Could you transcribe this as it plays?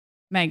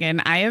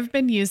Megan, I have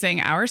been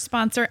using our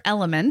sponsor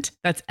Element,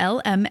 that's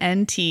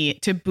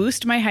LMNT, to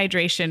boost my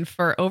hydration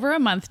for over a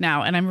month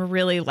now, and I'm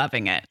really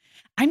loving it.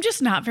 I'm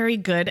just not very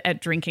good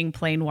at drinking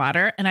plain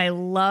water, and I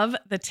love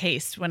the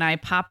taste when I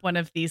pop one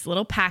of these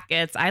little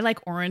packets. I like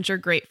orange or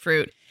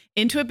grapefruit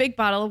into a big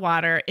bottle of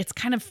water. It's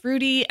kind of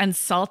fruity and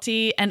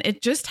salty, and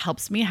it just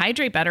helps me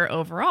hydrate better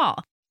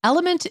overall.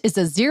 Element is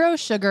a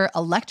zero-sugar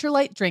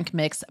electrolyte drink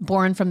mix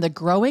born from the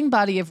growing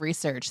body of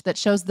research that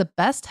shows the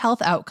best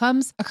health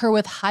outcomes occur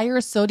with higher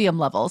sodium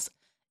levels.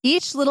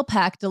 Each little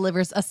pack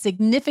delivers a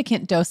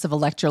significant dose of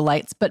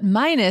electrolytes, but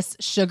minus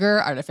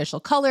sugar, artificial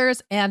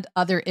colors, and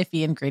other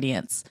iffy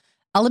ingredients.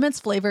 Element's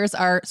flavors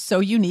are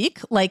so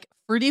unique, like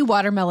fruity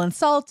watermelon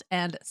salt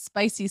and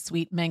spicy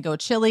sweet mango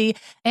chili.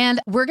 And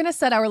we're going to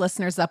set our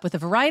listeners up with a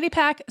variety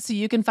pack so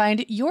you can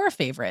find your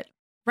favorite.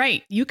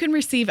 Right. You can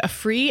receive a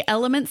free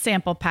Element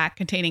sample pack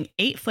containing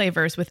 8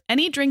 flavors with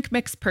any drink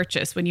mix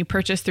purchase when you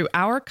purchase through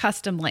our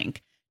custom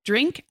link,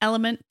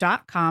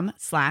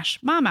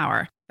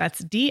 drinkelement.com/momhour.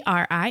 That's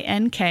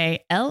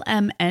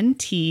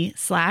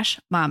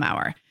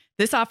DRINKLMNT/momhour.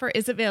 This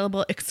is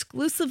available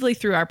exclusively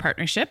through our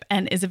partnership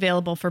and is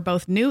available for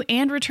both new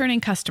and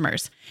returning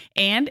customers.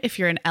 And if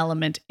you're an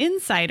Element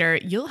insider,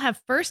 you'll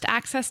have first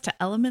access to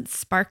Element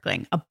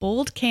Sparkling, a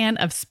bold can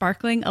of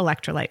sparkling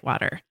electrolyte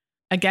water.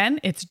 Again,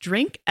 it's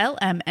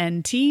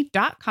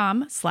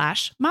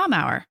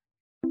drinklmnt.com/momhour.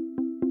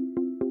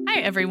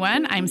 Hi,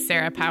 everyone. I'm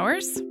Sarah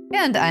Powers.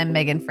 And I'm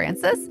Megan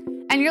Francis.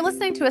 And you're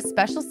listening to a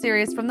special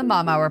series from the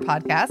Mom Hour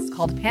podcast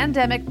called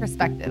Pandemic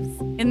Perspectives.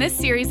 In this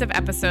series of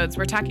episodes,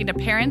 we're talking to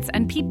parents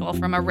and people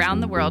from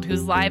around the world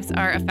whose lives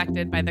are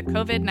affected by the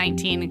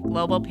COVID-19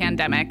 global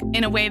pandemic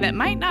in a way that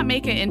might not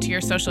make it into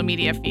your social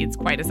media feeds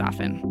quite as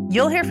often.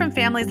 You'll hear from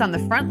families on the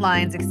front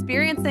lines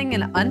experiencing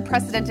an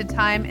unprecedented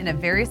time in a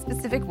very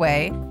specific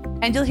way,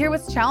 and you'll hear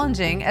what's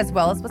challenging as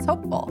well as what's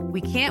hopeful.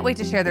 We can't wait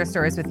to share their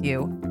stories with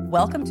you.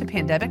 Welcome to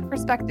Pandemic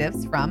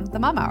Perspectives from the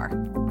Mom Hour.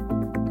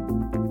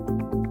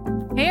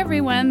 Hey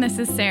everyone, this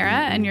is Sarah,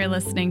 and you're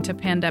listening to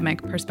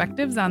Pandemic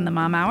Perspectives on the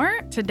Mom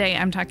Hour. Today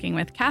I'm talking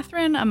with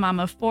Catherine, a mom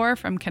of 4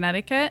 from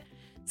Connecticut.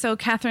 So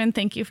Catherine,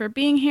 thank you for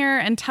being here,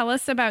 and tell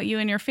us about you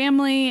and your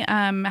family,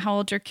 how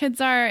old your kids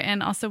are,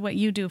 and also what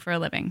you do for a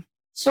living.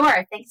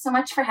 Sure. Thanks so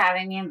much for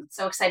having me. I'm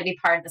so excited to be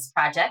part of this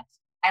project.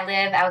 I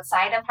live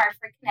outside of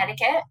Hartford,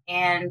 Connecticut,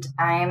 and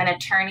I am an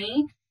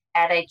attorney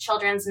at a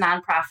children's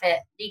nonprofit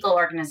legal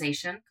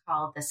organization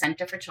called the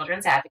Center for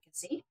Children's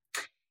Advocacy.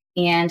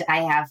 And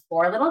I have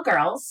 4 little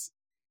girls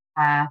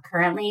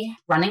currently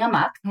running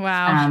amok.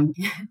 Wow.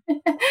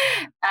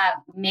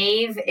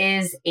 Maeve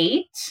is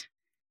 8.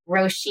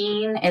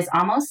 Roisin is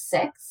almost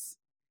 6.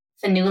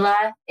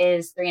 Fanula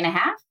is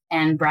 3.5.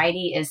 And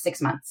Bridie is 6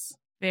 months.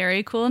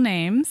 Very cool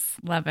names.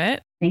 Love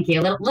it. Thank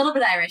you. A little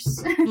bit Irish.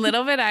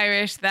 Little bit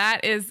Irish.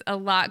 That is a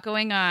lot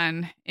going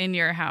on in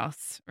your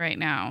house right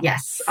now.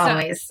 Yes,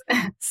 always.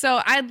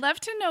 So I'd love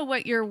to know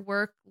what your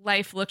work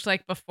life looked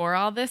like before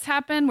all this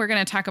happened. We're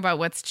going to talk about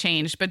what's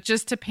changed, but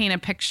just to paint a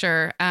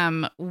picture,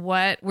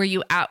 what were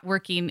you out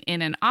working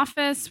in an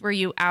office? Were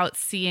you out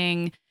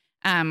seeing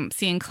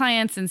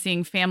clients and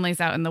seeing families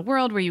out in the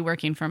world? Were you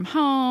working from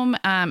home?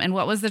 And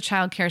what was the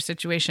childcare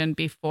situation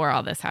before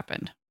all this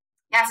happened?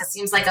 Yes, it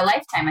seems like a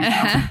lifetime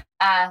ago.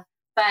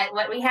 But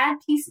what we had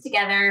pieced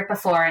together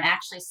before, and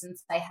actually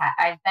since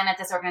I've been at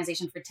this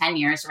organization for 10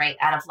 years, right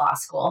out of law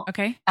school.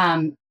 Okay.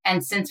 And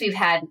since we've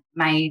had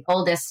my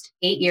oldest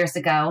 8 years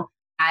ago,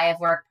 I have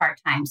worked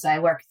part-time. So I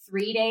work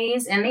 3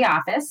 days in the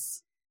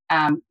office,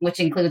 which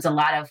includes a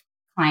lot of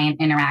client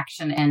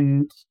interaction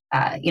and,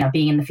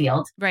 being in the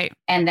field. Right.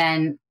 And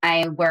then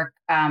I work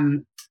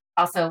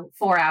also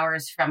 4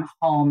 hours from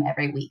home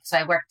every week. So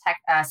I work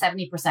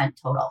 70%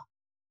 total.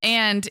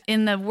 And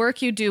in the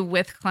work you do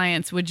with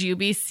clients, would you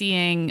be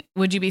seeing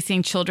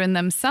children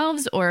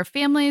themselves or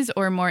families,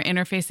 or more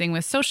interfacing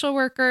with social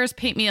workers?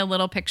 Paint me a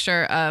little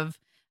picture of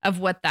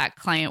what that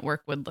client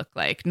work would look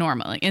like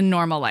normally in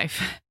normal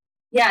life.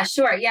 Yeah,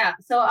 sure. Yeah.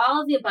 So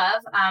all of the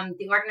above.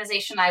 The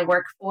organization I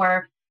work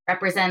for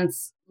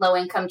represents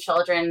low-income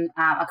children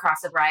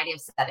across a variety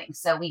of settings.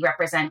 So we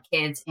represent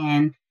kids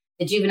in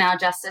the juvenile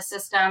justice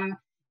system,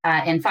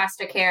 in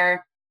foster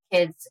care,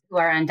 kids who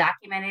are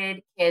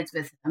undocumented, kids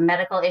with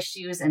medical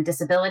issues and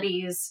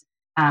disabilities,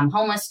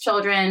 homeless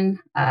children.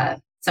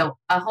 So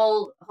a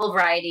whole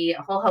variety,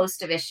 a whole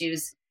host of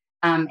issues.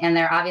 And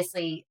they're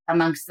obviously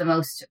amongst the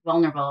most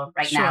vulnerable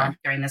right now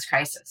during this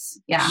crisis.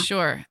 Yeah.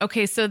 Sure.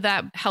 Okay. So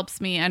that helps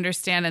me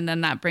understand. And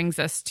then that brings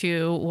us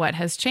to what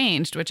has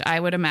changed, which I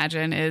would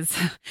imagine is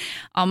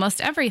almost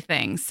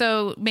everything.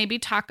 So maybe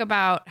talk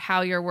about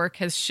how your work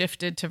has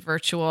shifted to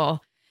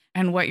virtual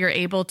and what you're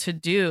able to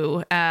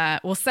do.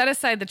 We'll set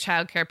aside the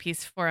childcare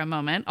piece for a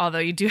moment, although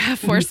you do have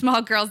 4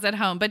 small girls at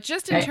home. But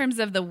just in terms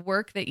of the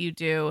work that you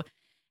do,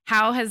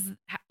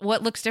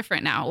 what looks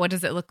different now? What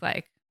does it look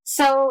like?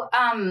 So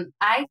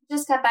I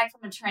just got back from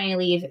maternity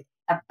leave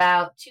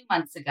about 2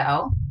 months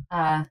ago.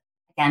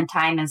 Again,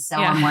 time is so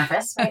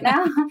amorphous right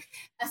now.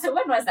 So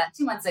when was that?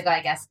 2 months ago,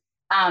 I guess.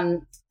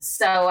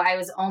 So I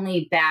was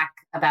only back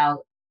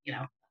about,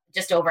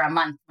 just over a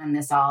month when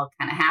this all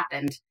kind of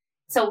happened.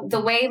 So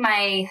the way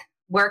my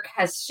work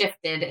has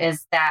shifted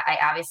is that I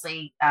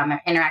obviously am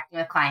interacting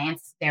with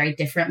clients very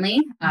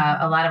differently.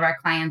 A lot of our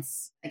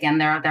clients, again,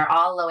 they're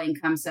all low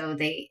income, so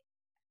they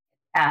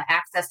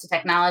access to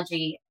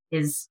technology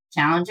is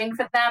challenging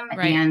for them,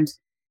 Right.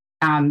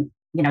 and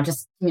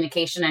just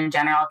communication in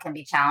general can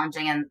be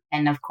challenging.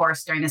 And of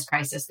course, during this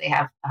crisis, they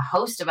have a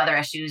host of other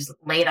issues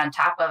laid on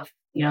top of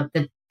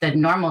the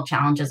normal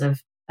challenges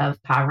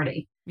of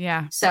poverty.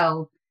 Yeah.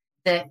 So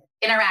the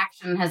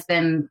interaction has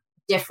been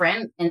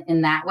different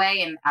in that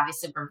way. And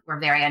obviously we're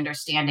very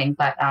understanding,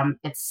 but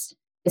it's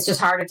just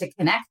harder to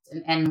connect.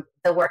 And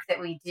the work that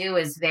we do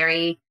is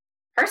very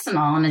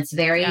personal and it's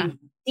very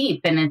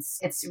deep. And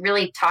it's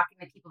really talking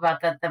to people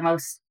about the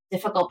most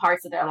difficult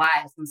parts of their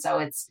lives. And so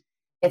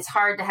it's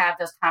hard to have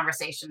those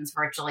conversations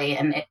virtually.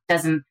 And it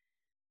doesn't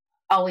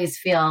always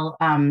feel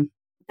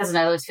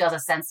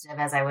as sensitive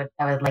as I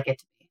would like it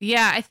to be.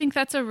 Yeah, I think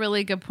that's a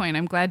really good point.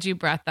 I'm glad you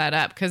brought that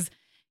up because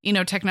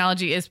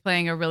technology is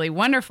playing a really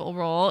wonderful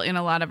role in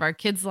a lot of our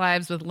kids'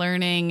 lives with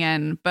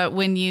learning, but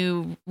when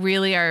you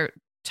really are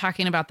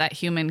talking about that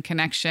human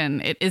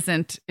connection, it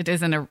isn't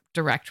a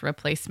direct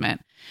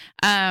replacement.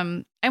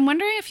 I'm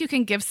wondering if you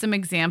can give some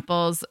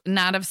examples,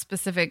 not of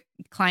specific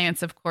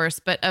clients, of course,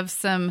 but of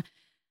some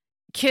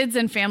kids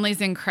and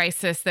families in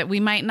crisis that we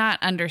might not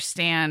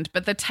understand,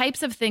 but the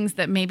types of things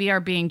that maybe are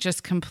being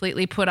just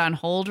completely put on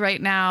hold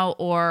right now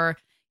or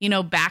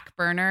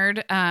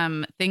backburnered,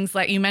 things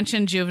like you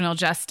mentioned juvenile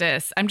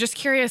justice. I'm just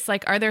curious,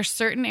 are there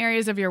certain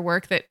areas of your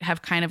work that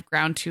have kind of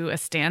ground to a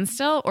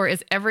standstill, or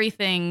is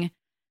everything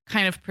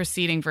kind of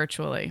proceeding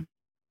virtually?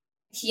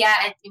 Yeah,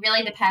 it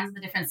really depends on the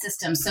different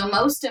systems. So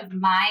most of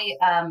my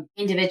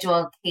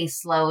individual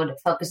caseload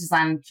focuses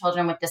on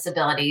children with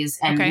disabilities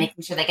and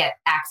making sure they get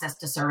access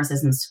to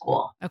services in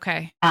school.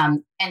 Okay.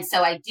 And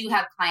so I do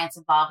have clients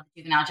involved with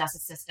the juvenile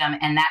justice system,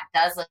 and that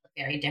does look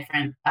very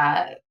different.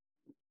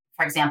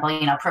 For example,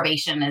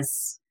 probation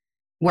is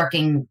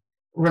working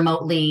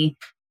remotely,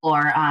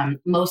 or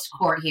most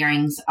court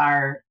hearings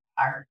are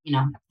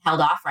held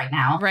off right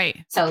now.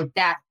 Right. So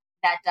that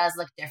does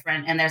look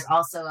different. And there's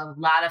also a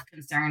lot of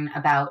concern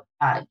about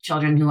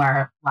children who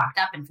are locked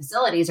up in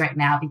facilities right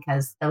now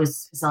because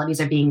those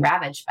facilities are being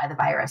ravaged by the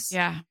virus.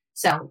 Yeah.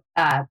 So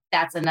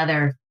that's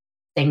another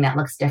thing that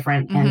looks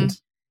different and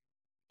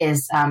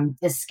is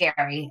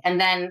scary. And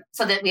then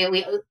so that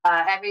we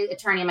every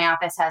attorney in my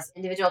office has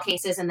individual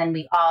cases, and then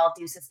we all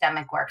do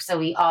systemic work. So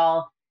we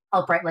all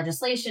help write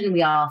legislation.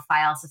 We all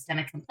file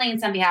systemic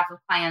complaints on behalf of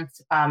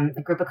clients,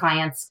 a group of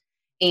clients.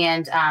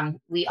 And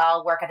we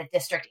all work at a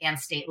district and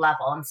state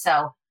level. And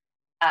so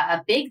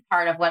a big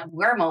part of what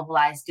we're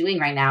mobilized doing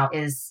right now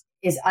is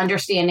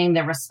understanding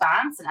the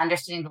response and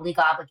understanding the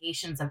legal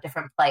obligations of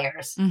different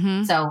players.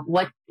 Mm-hmm. So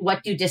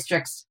what do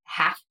districts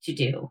have to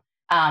do?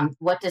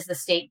 What does the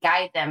state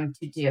guide them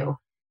to do?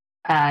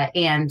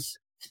 And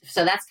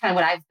so that's kind of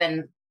what I've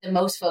been the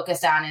most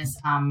focused on is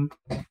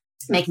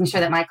making sure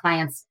that my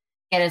clients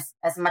get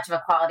as much of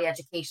a quality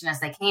education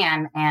as they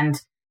can.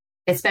 And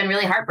it's been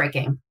really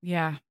heartbreaking.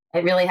 Yeah.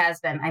 It really has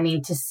been. I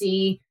mean, to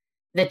see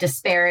the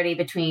disparity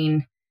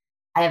between,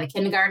 I have a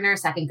kindergartner, a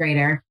second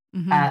grader,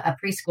 a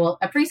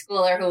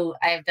preschooler who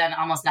I have done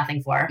almost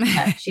nothing for.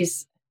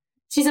 She's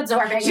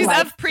absorbing. She's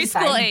of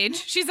preschool age.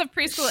 She's of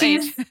preschool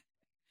age.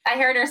 I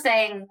heard her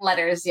saying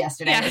letters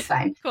yesterday. Yeah. It's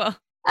fine. Cool.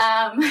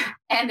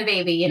 And the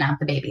baby,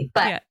 the baby.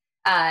 But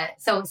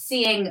so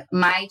seeing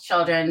my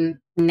children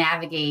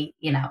navigate,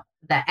 the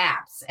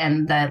apps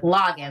and the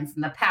logins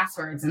and the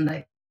passwords and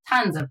the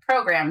tons of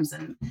programs.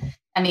 And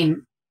I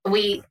mean,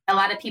 a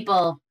lot of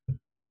people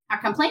are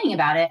complaining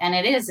about it, and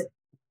it's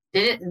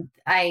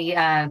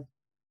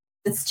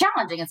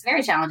challenging. It's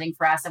very challenging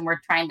for us, and we're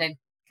trying to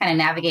kind of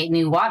navigate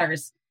new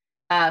waters.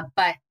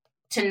 But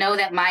to know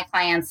that my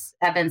clients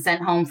have been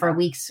sent home for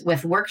weeks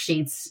with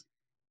worksheets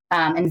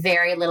and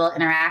very little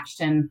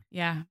interaction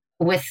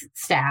with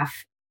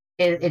staff,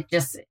 it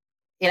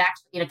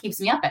actually keeps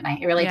me up at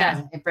night. It really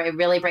does. It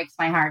really breaks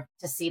my heart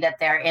to see that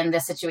they're in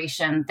this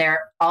situation.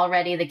 They're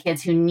already the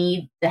kids who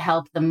need the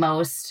help the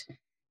most.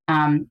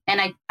 And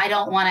I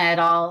don't want to at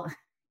all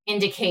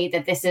indicate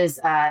that this is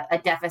a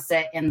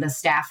deficit in the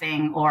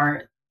staffing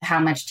or how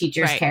much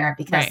teachers care,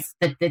 because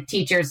the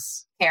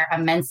teachers care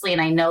immensely.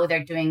 And I know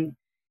they're doing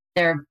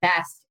their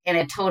best in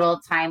a total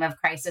time of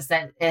crisis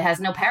that it has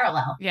no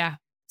parallel. Yeah.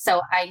 So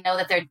I know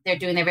that they're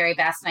doing their very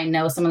best. And I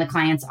know some of the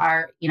clients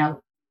are,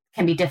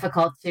 can be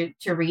difficult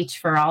to reach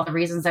for all the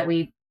reasons that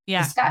we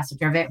discussed,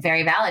 which are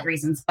very valid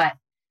reasons. But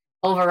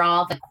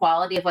overall, the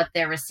quality of what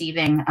they're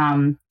receiving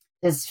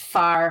is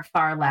far,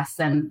 far less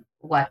than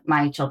what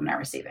my children are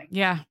receiving.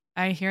 Yeah,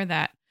 I hear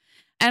that.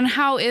 And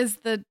how is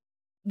the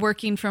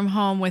working from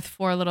home with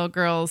 4 little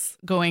girls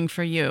going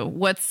for you?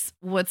 What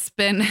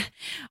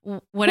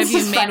have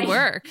you made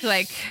work?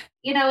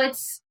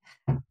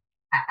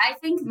 I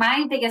think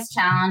my biggest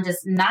challenge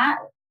is not,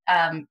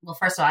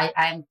 first of all,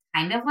 I'm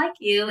kind of like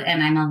you,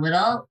 and I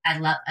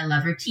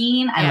love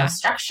routine. I love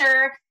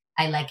structure.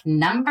 I like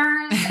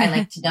numbers. I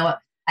like to know what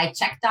I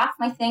checked off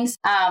my things.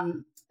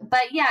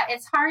 but yeah,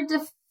 it's hard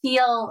to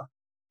feel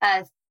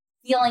a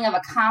feeling of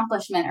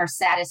accomplishment or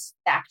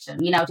satisfaction,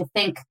 to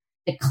think,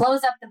 to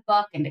close up the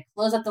book and to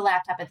close up the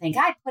laptop and think,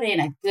 I put in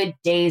a good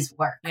day's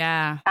work.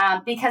 Yeah.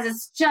 Because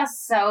it's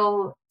just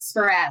so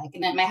sporadic.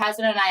 And my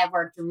husband and I have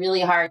worked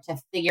really hard to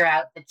figure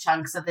out the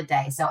chunks of the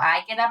day. So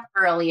I get up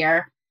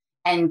earlier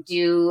and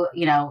do,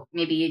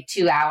 maybe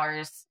 2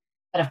 hours.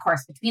 But of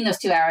course, between those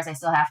 2 hours, I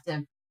still have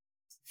to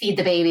feed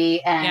the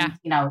baby and,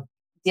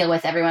 deal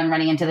with everyone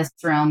running into this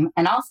room.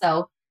 And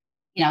also,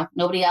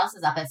 nobody else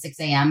is up at 6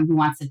 a.m.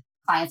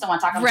 Clients don't want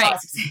to talk on the phone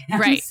at 6 a.m.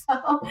 Right.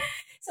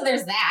 So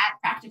there's that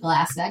practical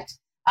aspect.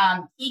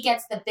 He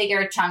gets the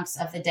bigger chunks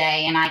of the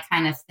day and I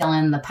kind of fill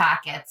in the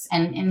pockets.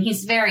 And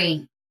he's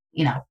very,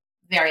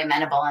 very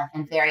amenable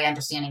and very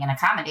understanding and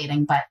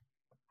accommodating. But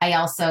I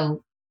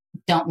also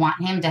don't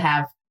want him to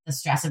have the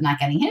stress of not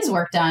getting his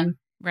work done.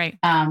 Right.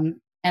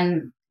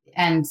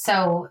 And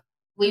so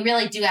we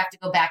really do have to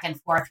go back and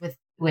forth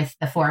with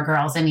the 4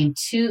 girls. I mean,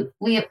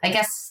 I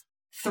guess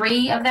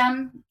 3 of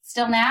them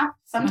still nap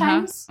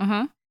sometimes.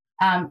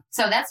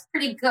 So that's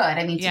pretty good.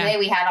 I mean, today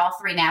we had all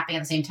 3 napping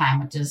at the same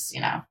time, which is,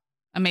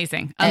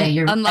 amazing.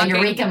 Unlocking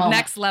eureka moment.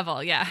 Next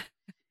level. Yeah.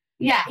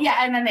 Yeah.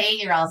 And then the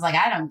 8-year-old's like,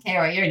 I don't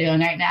care what you're doing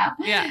right now.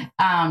 Yeah.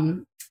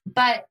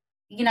 But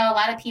a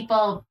lot of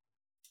people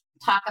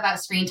talk about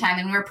screen time,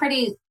 and we're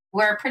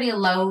a pretty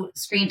low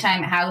screen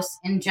time house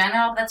in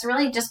general. That's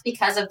really just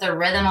because of the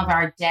rhythm of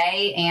our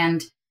day.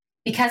 And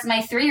because my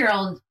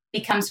 3-year-old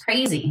becomes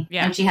crazy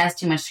when she has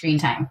too much screen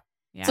time.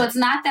 Yeah. So it's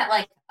not that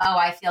like, oh,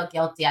 I feel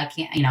guilty. I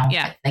can't,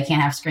 I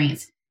can't have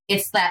screens.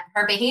 It's that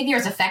her behavior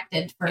is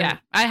affected for I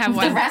have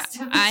one. The rest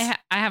of us. I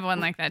have one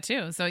like that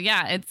too. So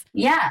it's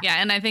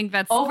and I think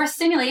that's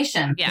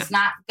overstimulation is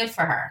not good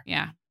for her.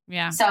 Yeah.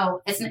 Yeah.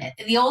 So it's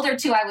the older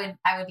 2.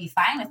 I would be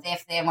fine with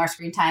if they have more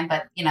screen time,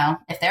 but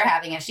if they're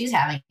having it, she's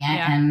having it,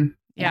 and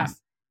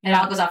it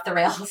all goes off the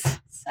rails.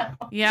 So.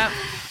 Yeah.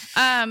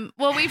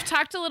 Well, we've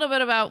talked a little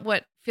bit about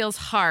what feels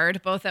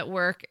hard, both at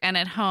work and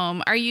at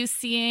home. Are you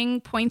seeing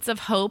points of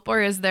hope,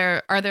 or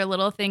are there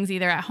little things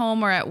either at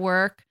home or at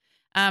work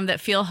that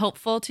feel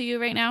hopeful to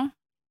you right now?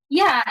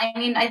 Yeah. I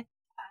mean,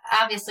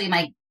 obviously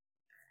not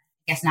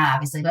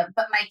obviously, but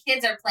my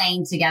kids are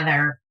playing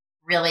together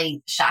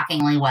really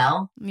shockingly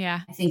well.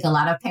 Yeah. I think a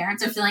lot of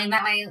parents are feeling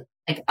that way.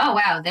 Like, oh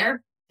wow,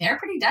 they're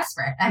pretty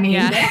desperate. I mean,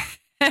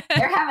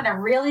 they're having a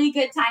really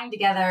good time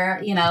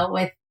together,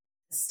 with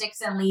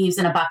sticks and leaves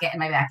in a bucket in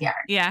my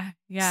backyard. Yeah.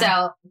 Yeah.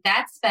 So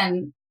that's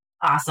been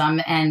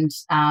awesome. And,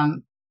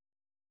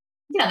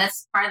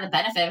 that's part of the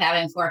benefit of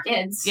having 4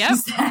 kids. Yep.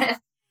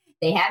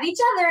 They have each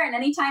other. And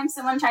anytime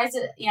someone tries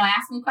to,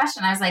 ask me a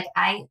question, I was like,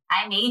 I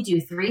made you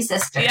 3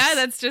 sisters. Yeah.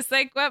 That's just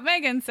like what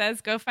Megan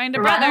says. Go find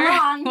a brother.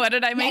 What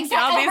did I make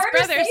all these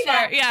brothers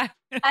for? Yeah.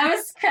 I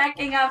was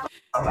cracking up.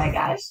 Oh my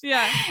gosh.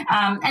 Yeah.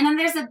 And then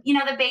there's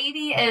the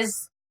baby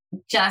is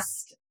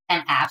just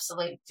an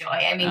absolute joy.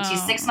 I mean,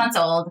 she's 6 months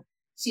old.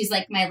 She's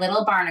like my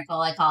little barnacle,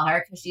 I call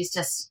her, because she's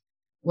just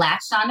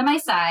latched onto my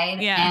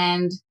side. Yeah.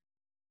 And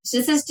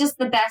this is just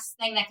the best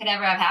thing that could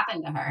ever have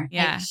happened to her.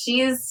 Yeah. Like,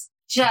 she's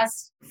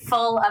just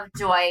full of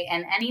joy.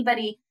 And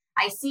anybody,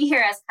 I see her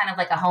as kind of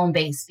like a home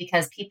base,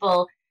 because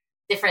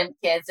different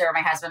kids or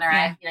my husband or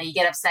I, you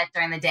get upset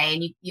during the day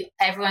and you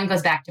everyone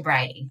goes back to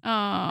Bridie.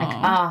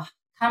 Like,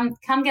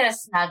 come get a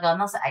snuggle. And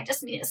they'll say, I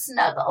just need a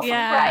snuggle from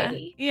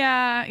Bridie.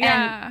 Yeah.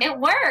 Yeah. And it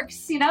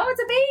works. It's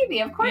a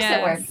baby. Of course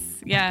it works.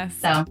 Yes.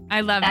 So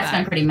I love that. That's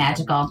been pretty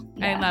magical.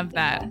 Yeah. I love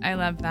that. I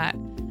love that.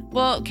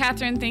 Well,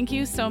 Catherine, thank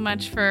you so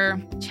much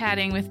for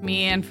chatting with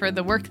me and for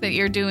the work that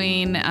you're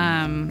doing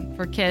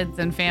for kids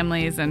and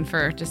families, and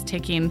for just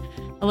taking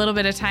a little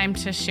bit of time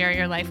to share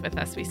your life with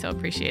us. We so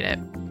appreciate it.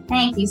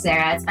 Thank you,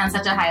 Sarah. It's been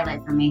such a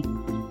highlight for me.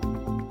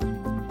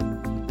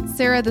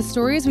 Sarah, the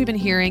stories we've been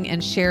hearing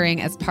and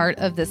sharing as part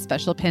of this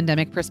special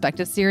Pandemic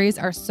Perspective series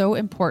are so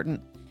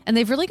important, and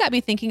they've really got me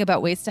thinking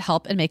about ways to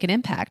help and make an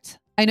impact.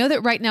 I know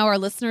that right now our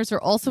listeners are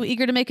also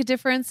eager to make a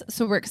difference,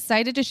 so we're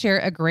excited to share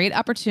a great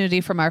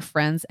opportunity from our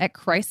friends at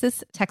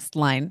Crisis Text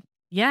Line.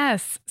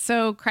 Yes.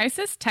 So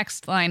Crisis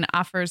Text Line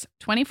offers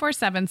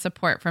 24/7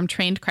 support from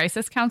trained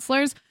crisis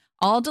counselors,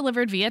 all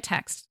delivered via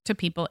text to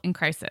people in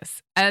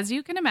crisis. As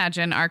you can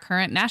imagine, our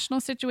current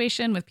national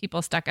situation with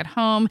people stuck at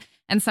home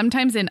and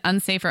sometimes in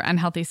unsafe or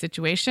unhealthy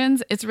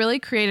situations, it's really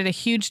created a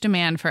huge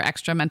demand for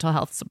extra mental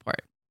health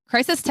support.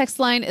 Crisis Text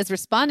Line is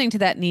responding to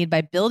that need by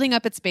building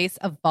up its base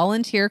of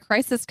volunteer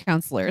crisis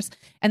counselors,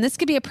 and this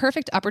could be a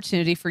perfect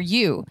opportunity for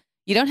you.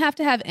 You don't have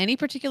to have any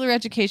particular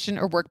education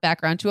or work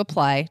background to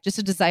apply, just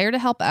a desire to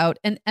help out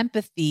and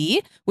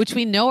empathy, which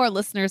we know our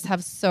listeners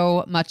have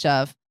so much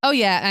of. Oh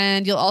yeah,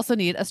 and you'll also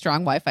need a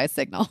strong Wi-Fi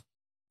signal.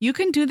 You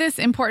can do this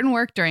important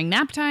work during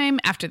nap time,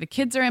 after the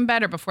kids are in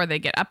bed, or before they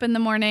get up in the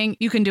morning.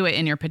 You can do it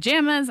in your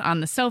pajamas,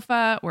 on the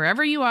sofa,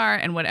 wherever you are,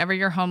 and whatever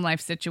your home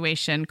life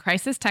situation.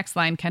 Crisis Text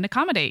Line can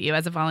accommodate you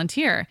as a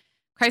volunteer.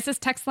 Crisis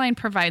Text Line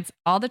provides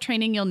all the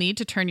training you'll need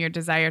to turn your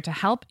desire to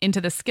help into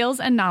the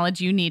skills and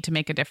knowledge you need to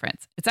make a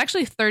difference. It's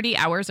actually 30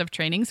 hours of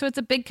training, so it's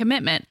a big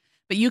commitment,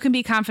 but you can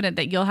be confident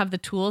that you'll have the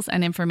tools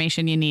and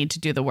information you need to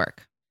do the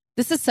work.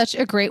 This is such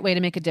a great way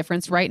to make a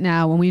difference right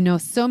now when we know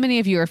so many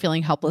of you are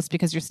feeling helpless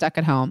because you're stuck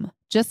at home.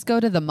 Just go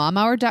to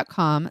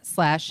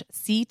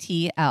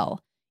themomhour.com/CTL.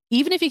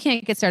 Even if you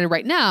can't get started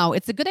right now,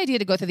 it's a good idea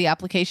to go through the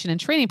application and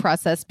training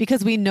process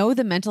because we know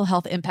the mental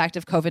health impact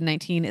of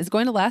COVID-19 is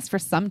going to last for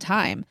some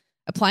time.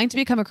 Applying to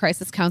become a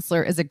crisis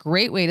counselor is a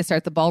great way to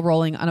start the ball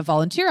rolling on a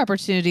volunteer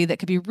opportunity that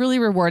could be really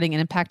rewarding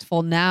and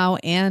impactful now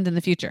and in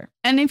the future.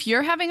 And if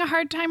you're having a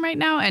hard time right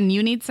now and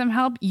you need some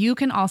help, you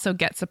can also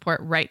get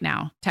support right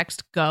now.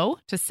 Text GO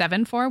to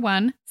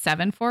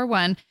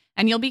 741-741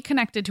 and you'll be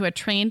connected to a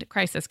trained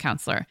crisis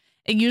counselor.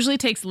 It usually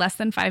takes less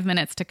than 5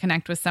 minutes to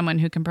connect with someone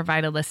who can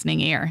provide a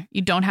listening ear.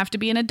 You don't have to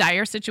be in a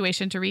dire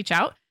situation to reach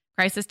out.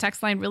 Crisis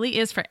Text Line really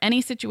is for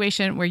any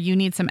situation where you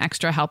need some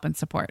extra help and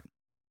support.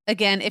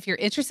 Again, if you're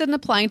interested in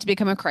applying to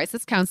become a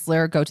crisis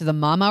counselor, go to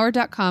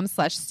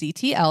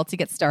themomhour.com/CTL to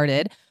get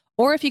started.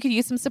 Or if you could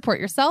use some support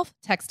yourself,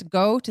 text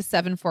GO to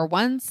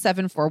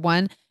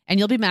 741-741 and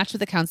you'll be matched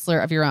with a counselor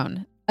of your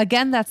own.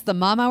 Again, that's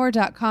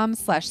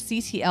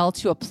themomhour.com/CTL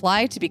to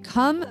apply to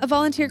become a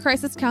volunteer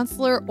crisis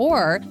counselor,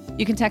 or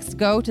you can text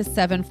GO to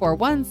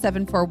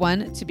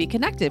 741-741 to be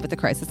connected with a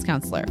crisis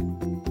counselor.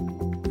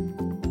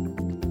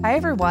 Hi,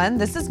 everyone.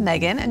 This is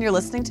Megan, and you're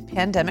listening to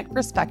Pandemic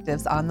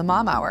Perspectives on the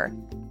Mom Hour.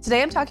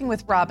 Today, I'm talking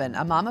with Robin,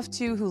 a mom of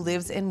two who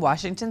lives in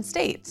Washington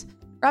State.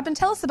 Robin,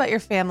 tell us about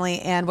your family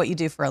and what you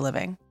do for a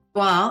living.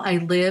 Well, I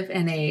live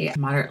in a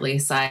moderately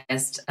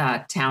sized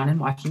town in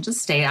Washington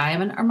State. I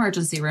am an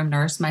emergency room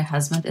nurse. My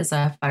husband is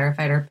a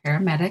firefighter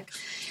paramedic,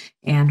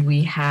 and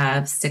we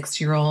have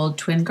 6-year-old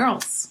twin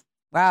girls.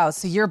 Wow.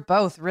 So you're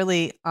both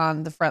really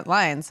on the front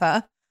lines,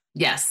 huh?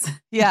 Yes.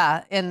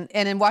 Yeah. And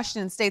in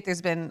Washington State,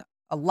 there's been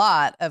a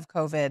lot of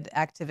COVID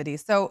activity.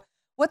 So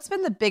what's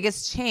been the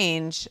biggest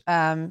change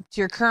to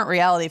your current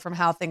reality from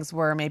how things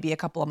were maybe a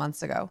couple of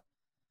months ago?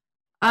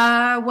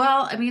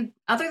 Well, I mean,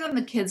 other than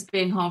the kids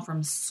being home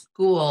from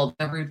school,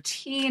 the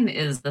routine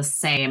is the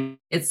same.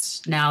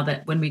 It's now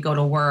that when we go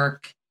to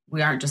work,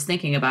 we aren't just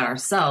thinking about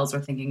ourselves.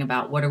 We're thinking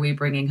about what are we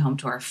bringing home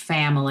to our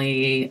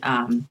family.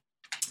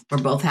 We're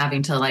both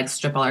having to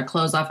strip all our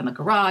clothes off in the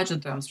garage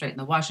and throw them straight in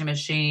the washing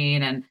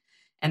machine and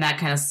that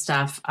kind of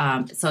stuff.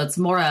 So it's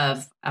more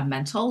of a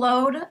mental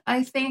load,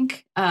 I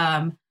think.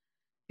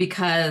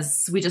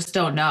 Because we just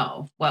don't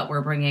know what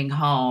we're bringing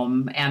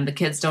home, and the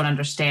kids don't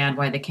understand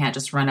why they can't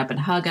just run up and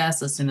hug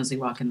us as soon as we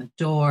walk in the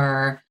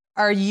door.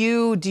 Do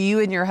you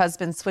and your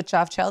husband switch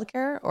off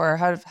childcare, or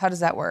how does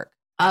that work?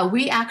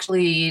 We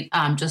actually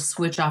just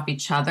switch off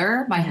each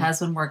other. My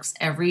husband works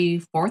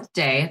every 4th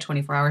day, a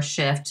 24-hour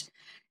shift.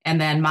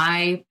 And then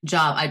my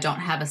job, I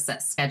don't have a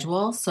set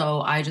schedule.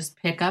 So I just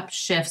pick up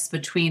shifts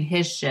between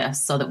his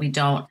shifts so that we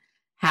don't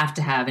have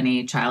to have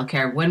any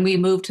childcare. When we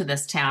moved to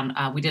this town,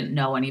 we didn't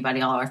know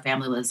anybody. All our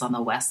family lives on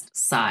the west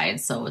side,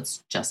 so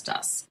it's just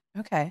us.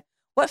 Okay.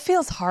 What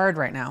feels hard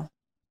right now?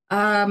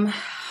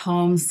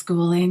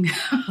 Homeschooling.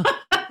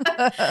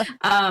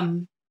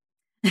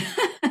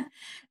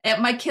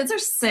 My kids are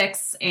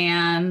 6,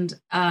 and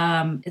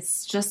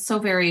it's just so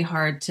very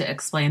hard to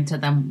explain to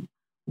them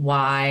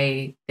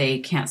why they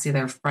can't see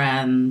their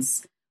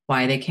friends,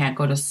 why they can't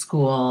go to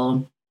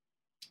school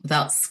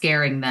without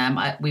scaring them.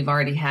 We've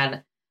already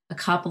had a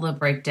couple of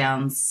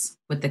breakdowns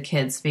with the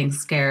kids being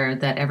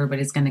scared that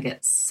everybody's going to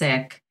get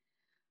sick.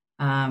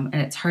 And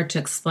it's hard to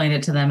explain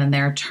it to them in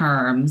their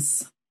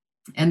terms.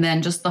 And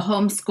then just the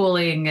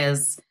homeschooling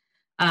is,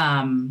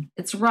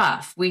 it's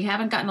rough. We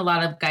haven't gotten a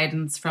lot of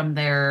guidance from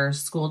their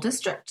school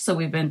district. So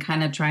we've been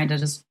kind of trying to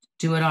just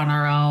do it on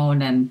our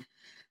own. And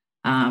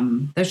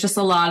there's just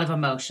a lot of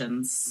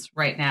emotions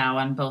right now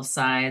on both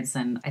sides.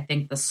 And I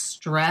think the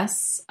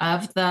stress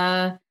of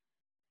the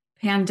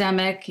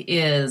pandemic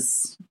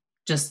is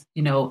just,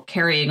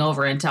 carrying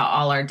over into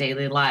all our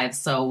daily lives.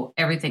 So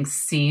everything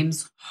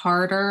seems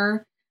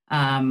harder.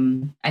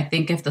 I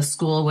think if the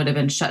school would have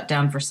been shut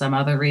down for some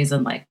other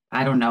reason, like,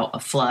 I don't know, a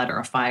flood or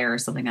a fire or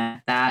something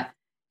like that,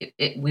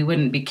 we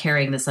wouldn't be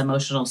carrying this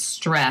emotional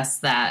stress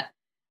that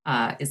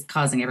is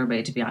causing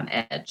everybody to be on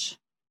edge.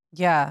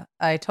 Yeah,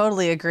 I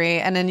totally agree.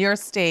 And in your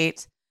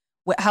state,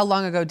 how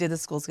long ago did the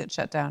schools get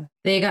shut down?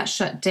 They got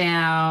shut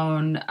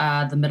down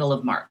the middle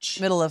of March.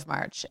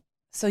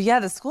 So yeah,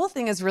 the school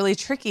thing is really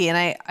tricky. And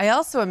I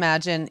also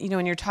imagine,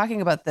 when you're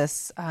talking about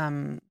this,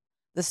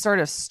 this sort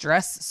of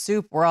stress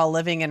soup we're all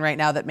living in right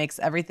now that makes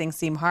everything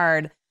seem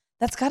hard,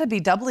 that's got to be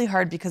doubly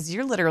hard because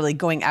you're literally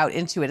going out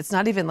into it. It's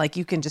not even like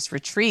you can just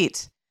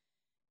retreat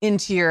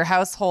into your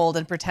household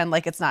and pretend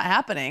like it's not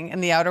happening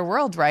in the outer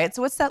world, right?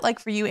 So what's that like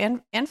for you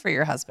and for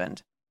your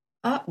husband?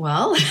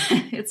 Well,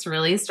 it's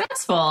really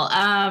stressful.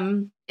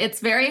 It's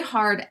very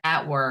hard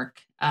at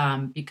work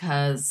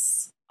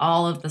because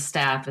all of the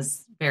staff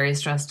is very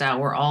stressed out.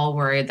 We're all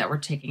worried that we're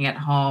taking it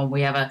home.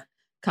 We have a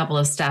couple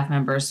of staff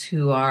members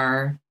who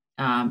are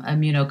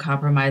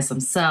immunocompromised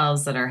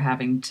themselves that are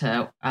having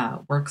to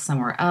work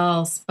somewhere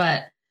else.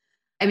 But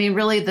I mean,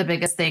 really the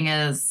biggest thing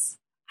is,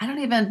 I don't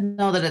even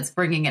know that it's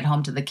bringing it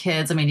home to the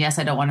kids. I mean, yes,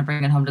 I don't want to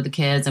bring it home to the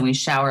kids, and we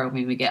shower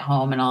when we get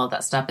home and all of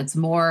that stuff. It's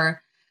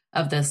more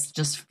of this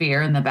just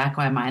fear in the back of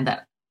my mind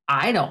that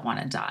I don't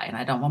want to die and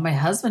I don't want my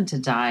husband to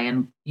die.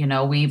 And,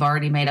 we've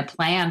already made a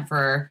plan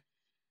for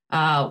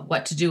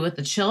what to do with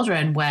the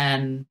children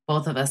when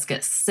both of us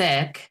get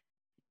sick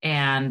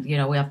and,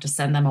 we have to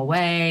send them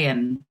away.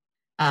 And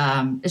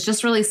it's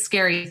just really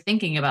scary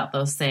thinking about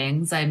those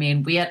things. I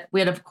mean, we had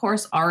of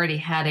course already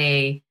had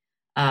a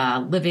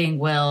living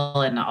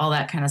will and all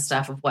that kind of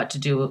stuff of what to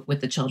do with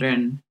the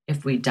children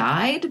if we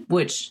died,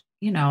 which,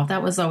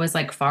 that was always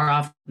like far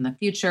off in the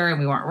future and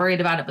we weren't worried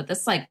about it. But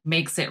this like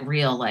makes it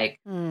real. Like,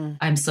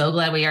 I'm so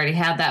glad we already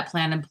had that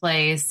plan in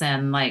place,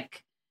 and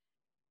like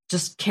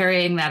just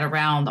carrying that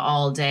around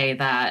all day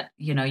that,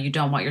 you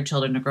don't want your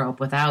children to grow up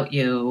without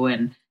you.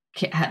 And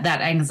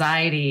that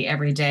anxiety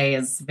every day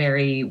is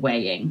very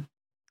weighing.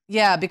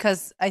 Yeah,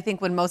 because I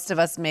think when most of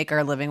us make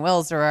our living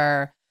wills or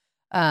our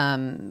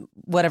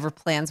whatever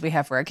plans we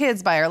have for our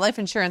kids, buy our life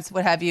insurance,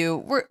 what have you,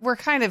 we're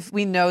kind of,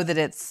 we know that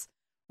it's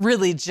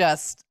really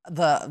just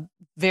the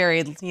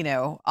very,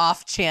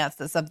 off chance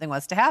that something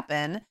was to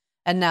happen.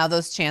 And now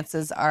those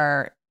chances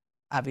are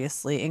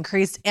obviously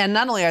increased. And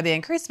not only are they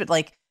increased, but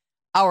like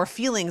our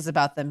feelings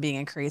about them being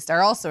increased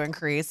are also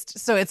increased.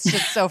 So it's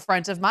just so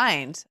front of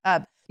mind.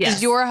 Yes.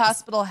 Does your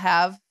hospital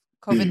have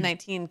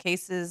COVID-19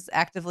 cases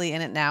actively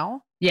in it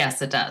now?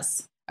 Yes, it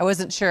does. I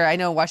wasn't sure. I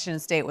know Washington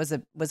State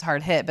was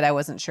hard hit, but I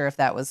wasn't sure if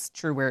that was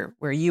true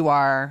where you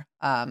are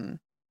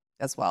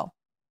as well.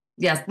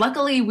 Yes,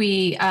 luckily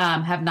we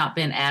have not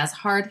been as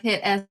hard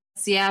hit as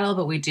Seattle,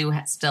 but we do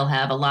still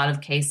have a lot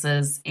of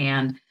cases.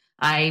 And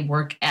I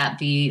work at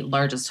the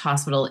largest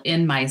hospital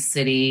in my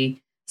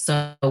city,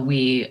 so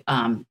we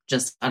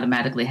just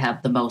automatically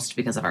have the most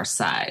because of our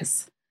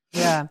size.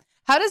 Yeah.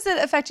 How does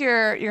it affect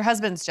your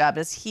husband's job?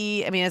 Is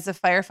he, as a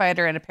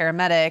firefighter and a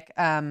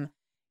paramedic,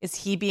 is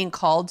he being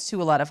called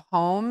to a lot of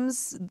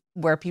homes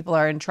where people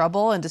are in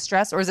trouble and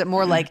distress? Or is it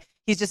more like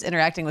he's just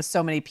interacting with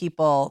so many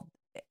people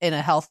in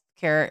a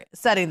healthcare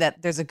setting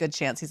that there's a good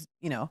chance he's,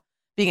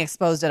 being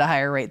exposed at a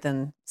higher rate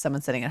than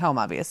someone sitting at home,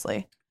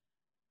 obviously?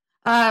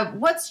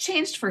 What's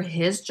changed for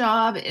his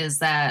job is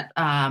that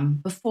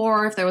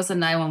before, if there was a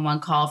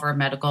 911 call for a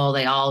medical,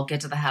 they all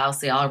get to the house,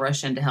 they all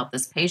rush in to help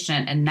this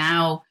patient. And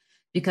now,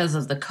 because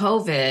of the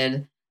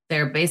COVID,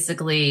 they're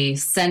basically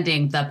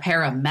sending the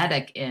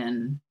paramedic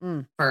in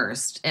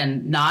first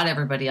and not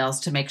everybody else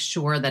to make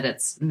sure that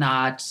it's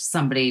not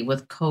somebody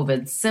with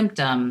COVID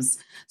symptoms.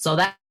 So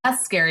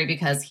that's scary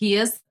because he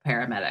is the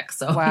paramedic.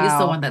 So he's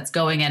the one that's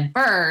going in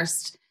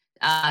first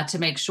to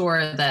make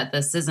sure that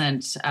this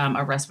isn't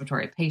a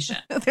respiratory patient.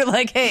 They're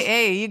like,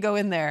 hey, you go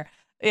in there.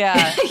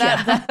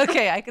 Yeah.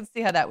 Okay. I can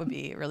see how that would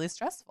be really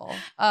stressful.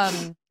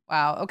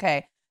 Wow.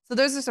 Okay. So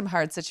those are some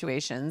hard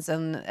situations.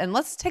 And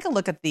let's take a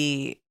look at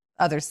the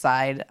other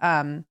side.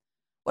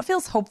 What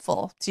feels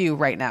hopeful to you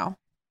right now?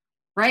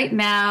 Right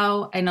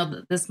now, I know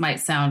that this might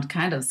sound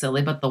kind of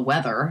silly, but the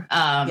weather.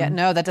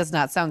 No, that does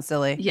not sound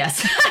silly.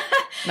 Yes.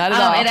 Not at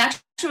all.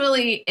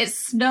 It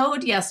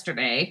snowed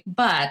yesterday,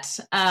 but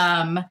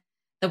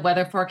the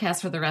weather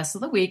forecast for the rest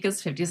of the week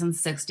is 50s and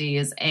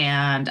 60s.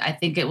 And I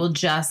think it will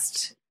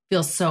just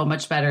feel so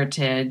much better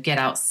to get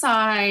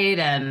outside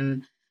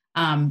and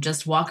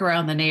just walk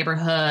around the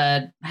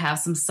neighborhood, have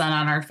some sun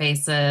on our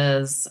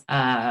faces,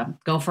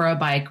 go for a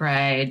bike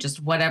ride,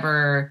 just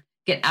whatever,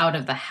 get out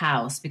of the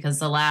house, because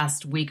the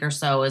last week or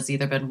so has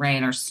either been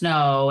rain or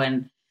snow.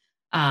 And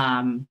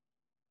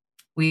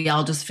we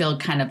all just feel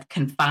kind of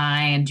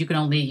confined. You can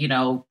only,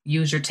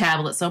 use your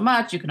tablet so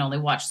much. You can only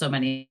watch so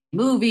many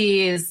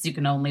movies. You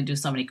can only do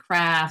so many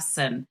crafts.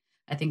 And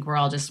I think we're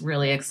all just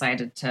really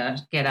excited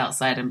to get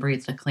outside and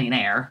breathe the clean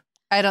air.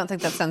 I don't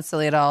think that sounds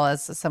silly at all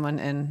as someone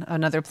in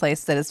another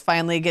place that is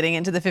finally getting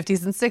into the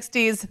 50s and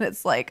 60s. And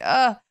it's like,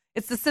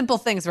 it's the simple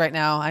things right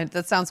now.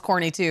 That sounds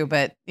corny too,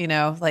 but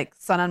like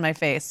sun on my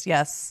face.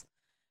 Yes.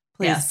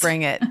 Please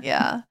bring it.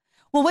 Yeah.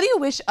 Well, what do you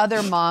wish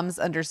other moms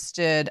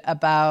understood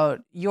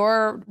about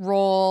your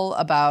role,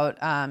 about,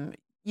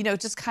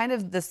 just kind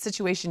of the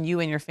situation you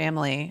and your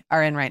family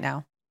are in right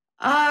now?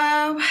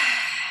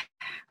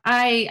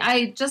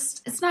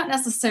 It's not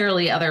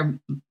necessarily other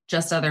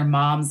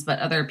moms, but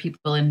other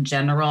people in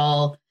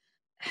general,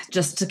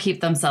 just to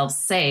keep themselves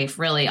safe,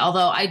 really.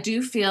 Although I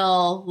do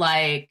feel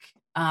like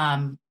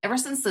ever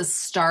since this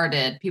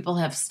started, people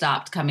have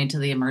stopped coming to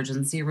the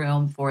emergency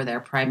room for their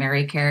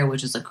primary care,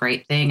 which is a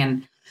great thing.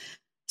 And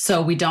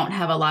so we don't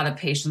have a lot of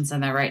patients in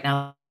there right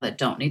now that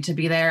don't need to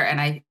be there. And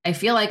I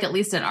feel like, at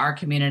least in our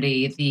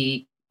community,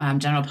 the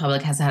general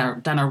public has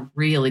done a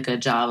really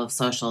good job of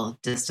social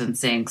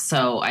distancing.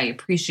 So I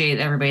appreciate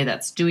everybody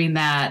that's doing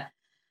that.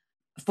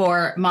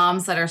 For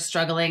moms that are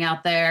struggling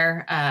out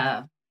there,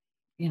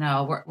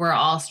 we're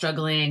all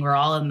struggling. We're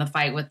all in the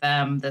fight with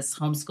them. This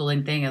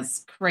homeschooling thing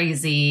is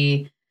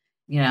crazy.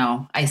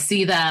 I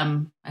see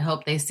them. I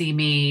hope they see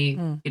me.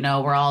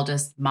 We're all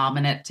just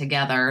momming it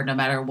together, no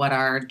matter what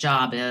our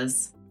job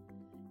is.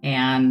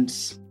 And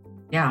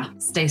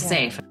stay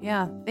safe.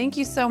 Yeah. Thank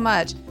you so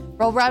much.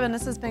 Well, Robin,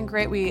 this has been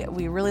great. We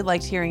really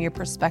liked hearing your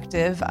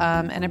perspective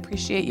and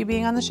appreciate you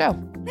being on the show.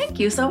 Thank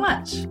you so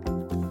much.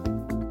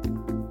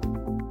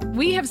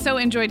 We have so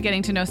enjoyed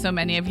getting to know so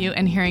many of you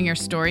and hearing your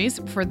stories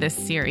for this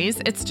series.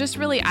 It's just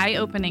really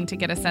eye-opening to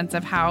get a sense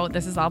of how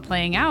this is all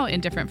playing out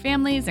in different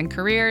families and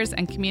careers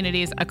and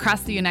communities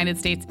across the United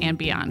States and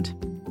beyond.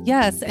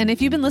 Yes, and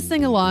if you've been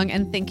listening along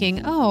and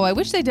thinking, oh, I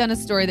wish they'd done a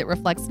story that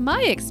reflects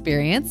my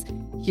experience,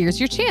 here's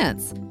your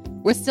chance.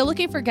 We're still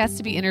looking for guests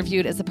to be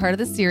interviewed as a part of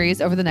the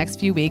series over the next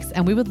few weeks,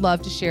 and we would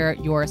love to share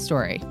your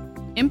story.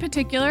 In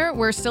particular,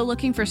 we're still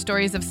looking for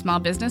stories of small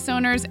business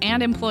owners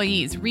and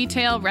employees,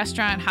 retail,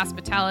 restaurant,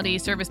 hospitality,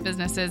 service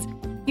businesses,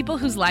 people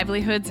whose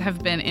livelihoods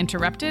have been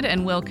interrupted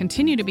and will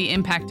continue to be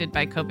impacted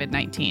by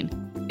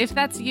COVID-19. If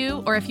that's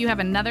you, or if you have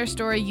another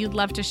story you'd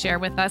love to share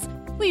with us,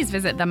 please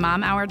visit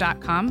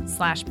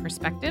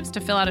themomhour.com/perspectives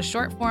to fill out a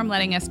short form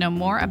letting us know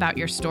more about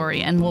your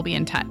story, and we'll be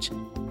in touch.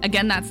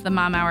 Again, that's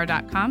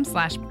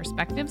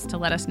themomhour.com/perspectives to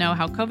let us know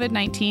how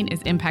COVID-19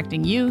 is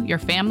impacting you, your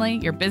family,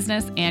 your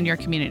business, and your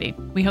community.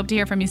 We hope to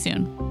hear from you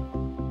soon.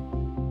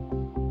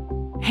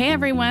 Hey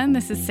everyone,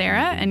 this is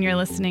Sarah, and you're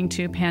listening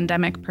to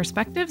Pandemic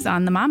Perspectives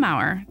on the Mom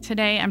Hour.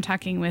 Today I'm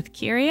talking with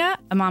Kyria,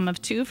 a mom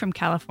of 2 from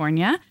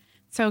California.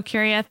 So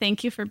Kyria,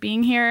 thank you for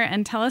being here,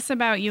 and tell us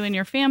about you and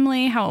your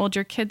family, how old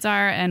your kids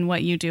are, and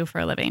what you do for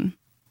a living.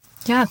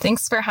 Yeah,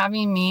 thanks for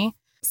having me.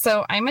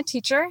 So I'm a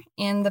teacher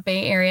in the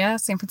Bay Area,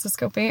 San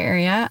Francisco Bay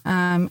Area.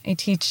 I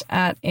teach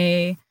at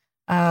a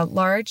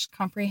large,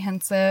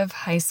 comprehensive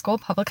high school,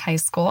 public high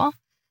school.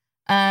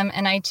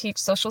 And I teach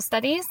social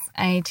studies.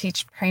 I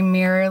teach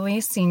primarily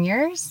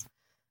seniors.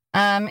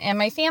 And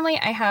my family,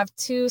 I have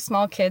 2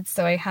 small kids.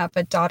 So I have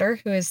a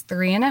daughter who is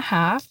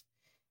 3.5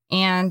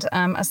 and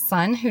a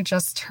son who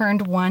just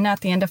turned 1 at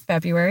the end of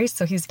February.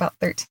 So he's about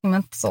 13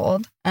 months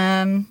old.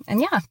 And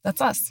yeah,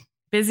 that's us.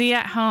 Busy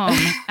at home.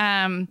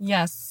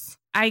 Yes.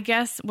 I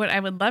guess what I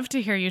would love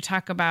to hear you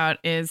talk about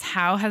is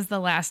how has the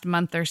last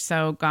month or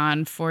so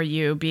gone for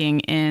you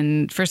being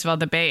in, first of all,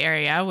 the Bay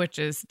Area, which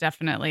is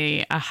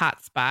definitely a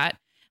hot spot,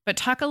 but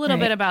talk a little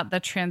bit about the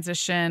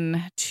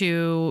transition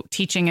to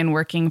teaching and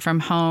working from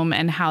home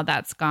and how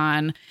that's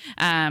gone.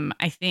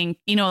 I think,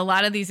 a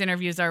lot of these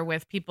interviews are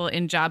with people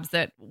in jobs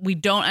that we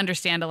don't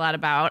understand a lot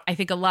about. I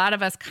think a lot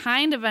of us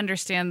kind of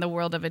understand the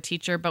world of a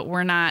teacher, but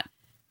we're not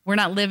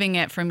living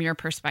it from your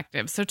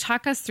perspective. So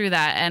talk us through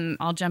that, and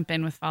I'll jump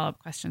in with follow-up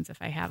questions if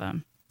I have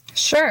them.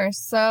 Sure.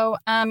 So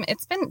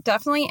it's been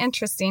definitely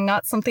interesting,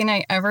 not something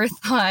I ever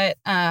thought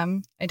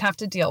I'd have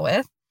to deal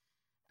with.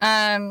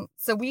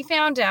 So we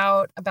found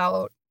out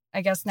about,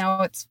 I guess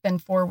now it's been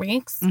 4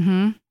 weeks.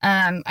 Mm-hmm.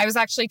 I was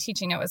actually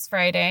teaching, it was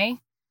Friday.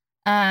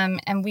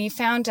 And we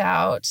found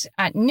out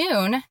at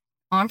noon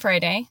on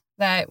Friday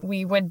that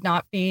we would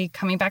not be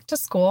coming back to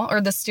school,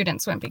 or the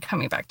students wouldn't be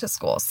coming back to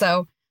school.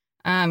 So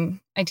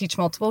I teach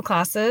multiple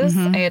classes.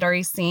 Mm-hmm. I had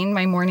already seen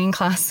my morning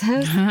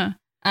classes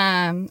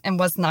and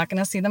was not going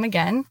to see them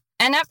again.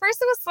 And at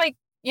first it was like,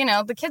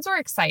 the kids were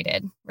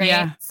excited, right?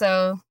 Yeah.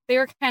 So they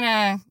were kind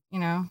of,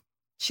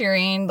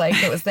 cheering like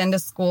it was the end of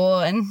school,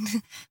 and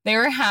they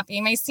were happy.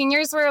 My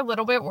seniors were a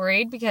little bit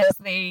worried because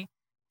they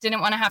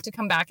didn't want to have to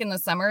come back in the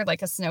summer,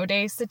 like a snow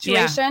day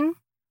situation. Yeah.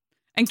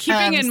 And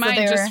keeping in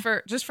mind,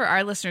 were, just for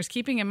our listeners,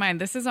 keeping in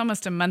mind, this is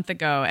almost a month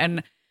ago,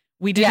 and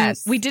we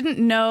didn't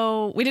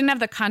know, we didn't have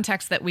the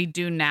context that we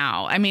do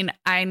now. I mean,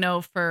 I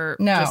know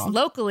just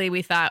locally,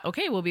 we thought,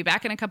 okay, we'll be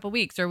back in a couple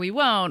weeks, or we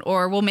won't,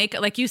 or we'll make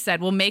it, like you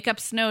said, we'll make up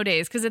snow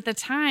days. Because at the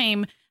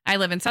time, I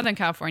live in Southern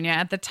California.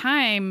 At the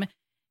time,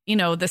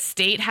 the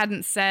state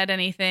hadn't said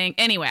anything.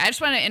 Anyway, I just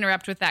want to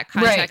interrupt with that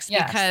context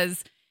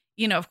because,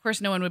 of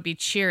course, no one would be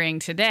cheering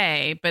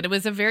today, but it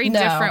was a very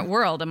different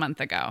world a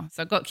month ago.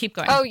 So keep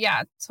going. Oh,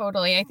 yeah,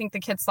 totally. I think the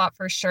kids thought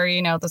for sure,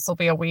 this will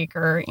be a week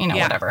or,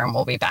 whatever, and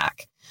we'll be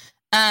back.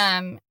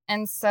 And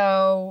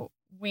so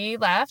we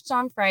left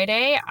on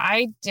Friday.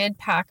 I did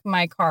pack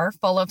my car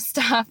full of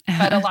stuff,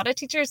 but a lot of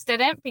teachers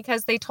didn't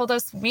because they told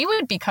us we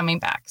would be coming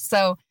back.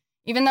 So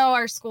even though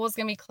our school is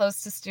going to be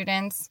closed to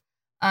students,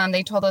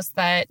 they told us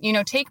that,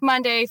 take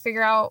Monday,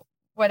 figure out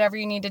whatever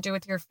you need to do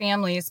with your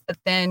families. But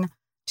then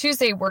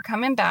Tuesday, we're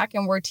coming back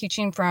and we're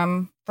teaching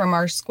from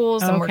our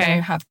schools, and we're going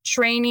to have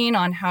training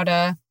on how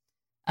to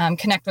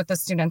connect with the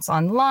students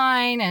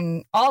online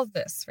and all of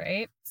this,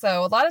 right?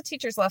 So a lot of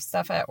teachers left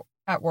stuff at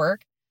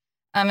work.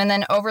 And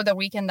then over the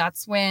weekend,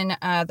 that's when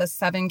the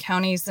 7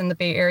 counties in the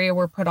Bay Area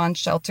were put on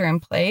shelter in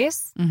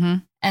place. Mm-hmm.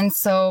 And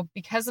so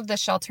because of the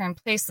shelter in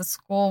place, the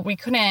school, we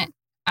couldn't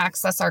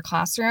access our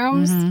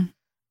classrooms. Mm-hmm.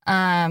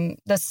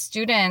 The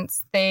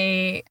students,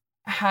 they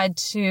had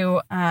to,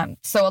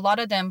 so a lot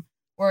of them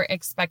were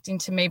expecting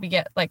to maybe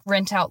get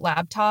rent out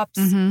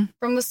laptops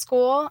from the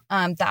school.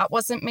 That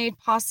wasn't made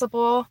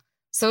possible.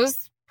 So it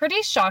was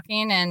pretty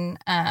shocking. And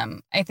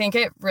I think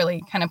it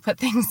really kind of put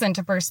things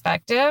into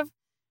perspective.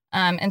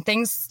 And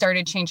things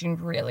started changing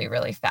really,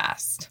 really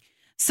fast.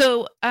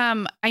 So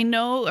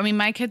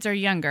my kids are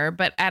younger,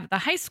 but at the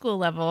high school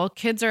level,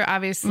 kids are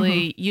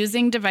obviously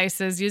using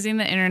devices, using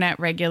the internet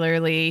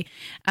regularly.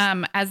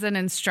 As an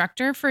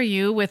instructor for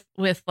you with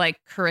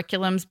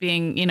curriculums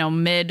being,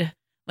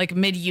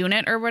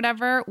 mid-unit or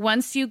whatever,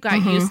 once you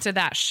got used to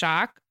that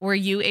shock, were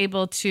you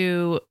able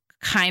to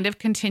kind of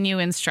continue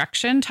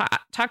instruction?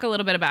 Talk a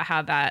little bit about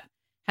how that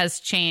has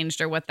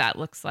changed or what that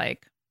looks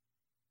like.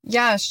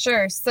 Yeah,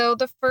 sure. So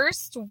the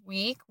first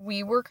week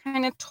we were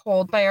kind of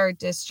told by our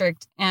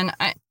district, and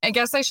I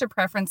guess I should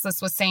preference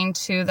this with saying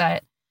too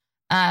that,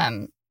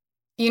 a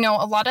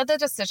lot of the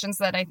decisions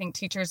that I think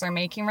teachers are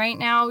making right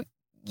now,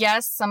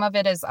 yes, some of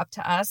it is up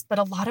to us, but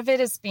a lot of it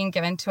is being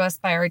given to us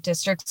by our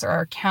districts or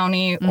our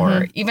county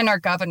or even our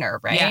governor,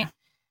 right? Yeah.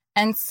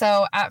 And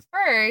so at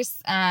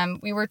first,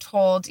 we were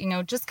told,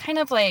 just kind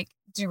of like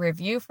do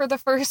review for the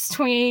first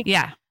week.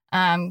 Yeah.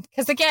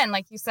 Because again,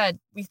 like you said,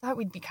 we thought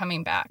we'd be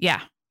coming back.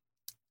 Yeah.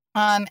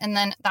 And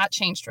then that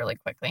changed really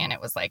quickly. And it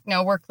was like,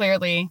 no, we're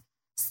clearly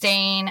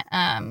staying.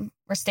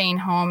 We're staying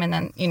home. And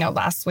then,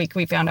 last week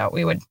we found out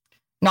we would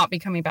not be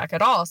coming back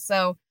at all.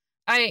 So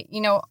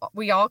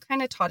we all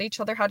kind of taught each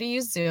other how to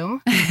use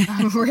Zoom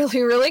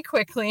really, really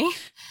quickly.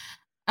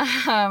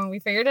 We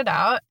figured it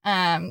out.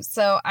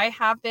 So I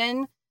have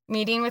been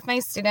meeting with my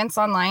students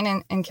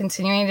online and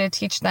continuing to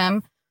teach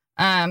them.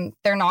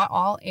 They're not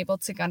all able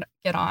to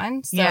get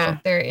on. So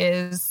there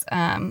is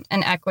an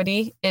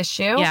equity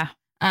issue. Yeah.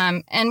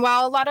 And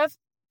while a lot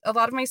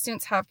of my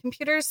students have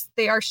computers,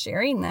 they are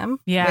sharing them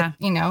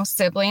with,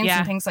 siblings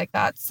and things like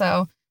that.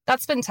 So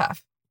that's been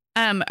tough.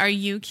 Are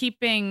you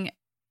keeping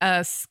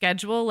a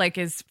schedule? Like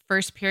is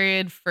first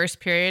period,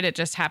 it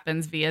just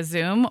happens via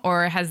Zoom,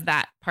 or has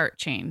that part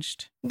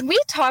changed? We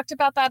talked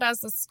about that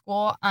as a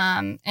school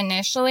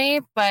initially,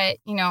 but,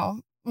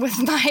 with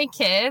my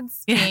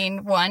kids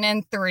being 1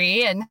 and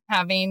 3 and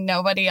having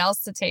nobody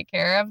else to take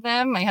care of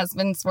them, my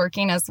husband's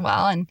working as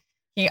well. And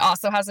he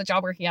also has a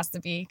job where he has to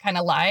be kind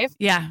of live.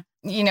 Yeah.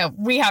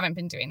 We haven't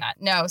been doing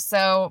that. No.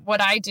 So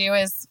what I do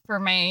is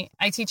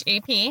I teach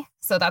AP.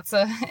 So that's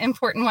an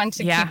important one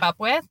to keep up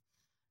with.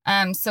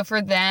 So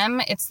for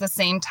them, it's the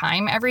same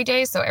time every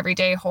day. So every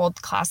day I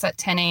hold class at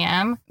 10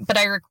 a.m., but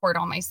I record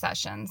all my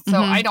sessions. So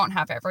I don't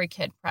have every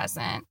kid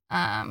present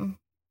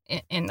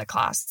in the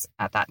class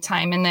at that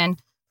time. And then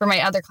for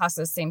my other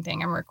classes, same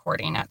thing. I'm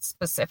recording at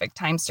specific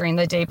times during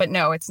the day, but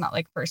no, it's not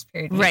like first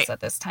period meets at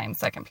this time,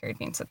 second period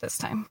meets at this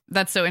time.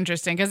 That's so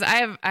interesting because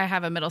I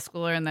have a middle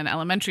schooler and then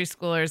elementary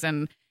schoolers,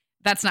 and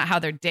that's not how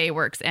their day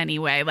works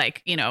anyway.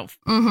 Like,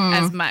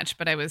 as much,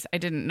 but I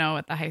didn't know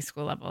at the high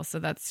school level. So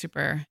that's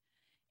super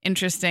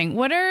interesting.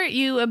 What are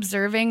you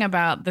observing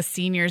about the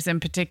seniors in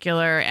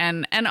particular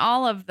and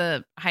all of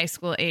the high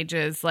school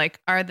ages?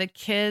 Like, are the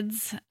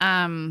kids,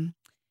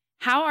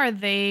 how are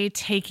they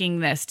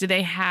taking this? Do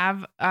they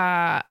have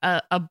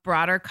a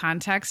broader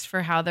context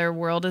for how their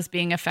world is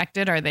being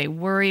affected? Are they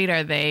worried?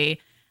 Are they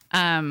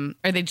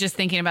just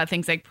thinking about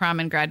things like prom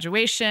and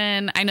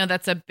graduation? I know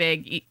that's a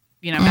big,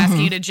 I'm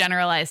asking you to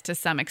generalize to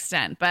some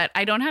extent, but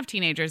I don't have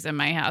teenagers in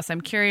my house.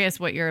 I'm curious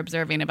what you're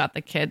observing about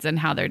the kids and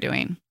how they're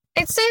doing.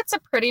 I'd say it's a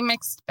pretty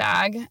mixed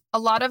bag. A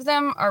lot of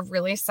them are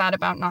really sad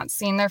about not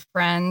seeing their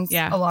friends.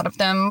 Yeah. A lot of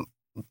them,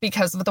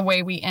 because of the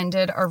way we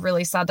ended, are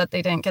really sad that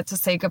they didn't get to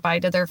say goodbye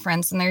to their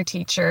friends and their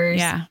teachers.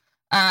 Yeah.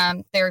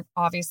 They're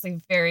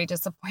obviously very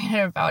disappointed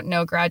about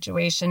no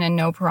graduation and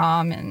no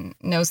prom and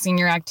no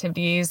senior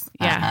activities.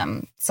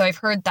 Yeah. So I've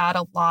heard that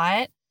a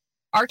lot.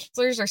 Our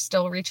counselors are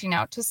still reaching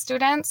out to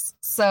students.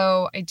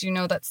 So I do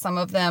know that some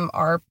of them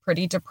are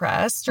pretty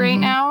depressed right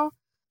now.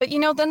 But,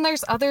 then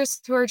there's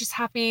others who are just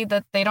happy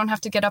that they don't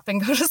have to get up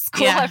and go to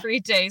school every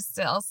day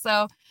still.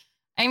 So,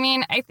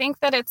 I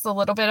think that it's a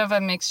little bit of a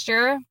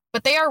mixture,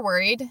 but they are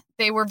worried.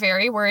 They were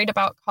very worried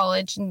about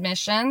college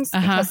admissions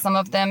because some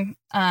of them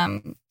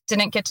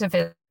didn't get to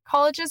visit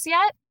colleges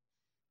yet.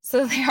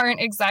 So they aren't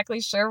exactly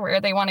sure where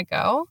they want to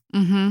go.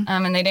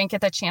 And they didn't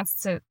get the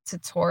chance to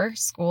tour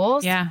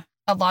schools. Yeah.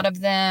 A lot of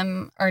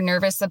them are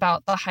nervous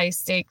about the high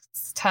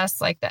stakes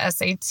tests like the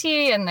SAT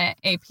and the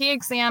AP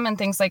exam and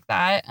things like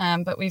that.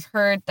 But we've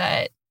heard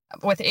that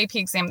with the AP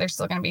exam, they're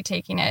still going to be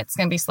taking it. It's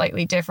going to be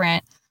slightly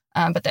different.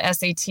 But the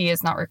SAT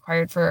is not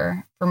required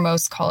for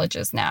most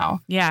colleges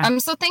now. Yeah.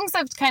 So things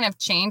have kind of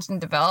changed and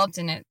developed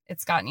and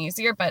it's gotten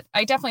easier. But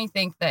I definitely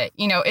think that,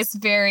 it's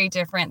very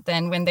different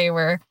than when they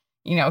were,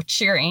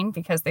 cheering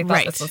because they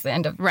thought this was the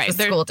end of the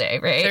school day,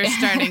 right? They're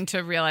starting to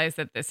realize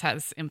that this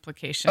has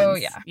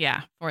implications.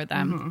 For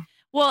them.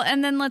 Well,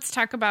 and then let's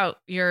talk about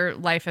your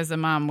life as a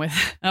mom with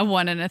a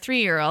 1 and a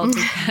 3-year-old,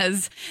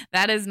 because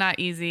that is not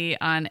easy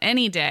on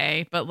any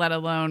day, but let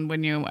alone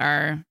when you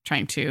are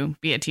trying to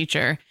be a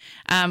teacher.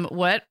 How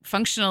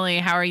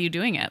are you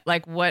doing it?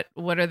 Like, what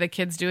are the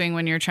kids doing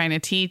when you're trying to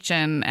teach,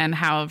 and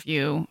how have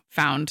you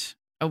found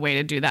a way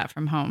to do that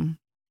from home?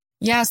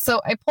 Yeah, so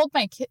I pulled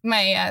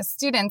my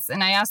students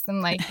and I asked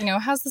them, like,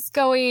 how's this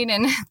going?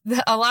 And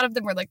a lot of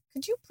them were like,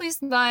 could you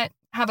please not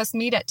have us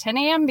meet at 10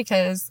 a.m.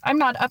 because I'm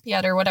not up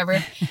yet or whatever.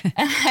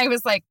 And I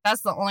was like,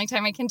 that's the only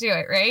time I can do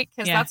it, right?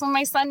 Because that's when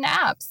my son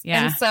naps.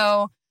 Yeah. And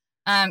so,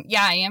 I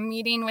am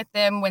meeting with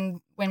them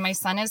when my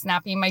son is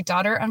napping. My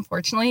daughter,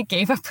 unfortunately,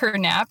 gave up her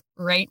nap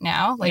right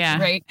now,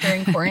 right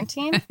during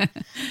quarantine.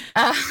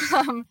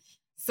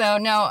 So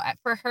no,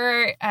 for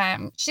her,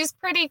 she's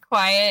pretty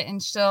quiet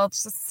and she'll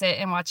just sit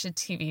and watch a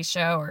TV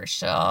show, or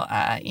she'll,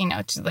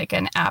 do like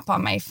an app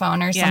on my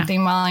phone or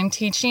something while I'm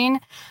teaching.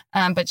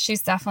 But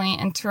she's definitely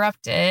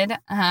interrupted,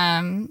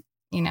 her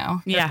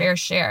fair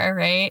share.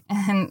 Right.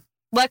 And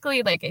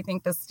luckily, like, I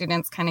think the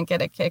students kind of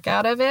get a kick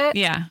out of it.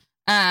 Yeah.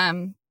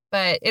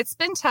 But it's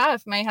been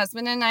tough. My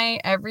husband and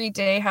I every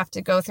day have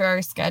to go through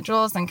our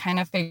schedules and kind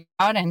of figure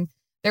out. And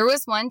there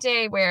was one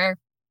day where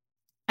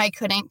I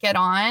couldn't get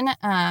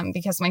on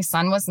because my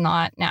son was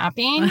not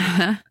napping.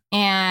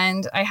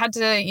 And I had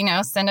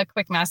to, send a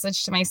quick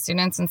message to my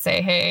students and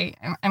say, hey,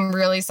 I'm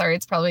really sorry.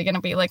 It's probably going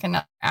to be like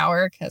another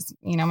hour because,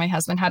 my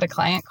husband had a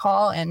client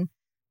call, and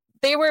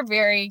they were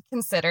very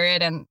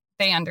considerate and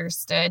they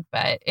understood,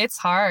 but it's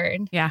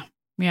hard. Yeah.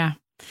 Yeah.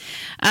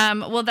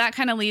 Well, that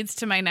kind of leads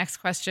to my next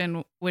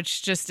question,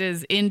 which just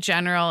is, in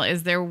general,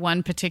 is there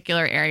one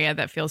particular area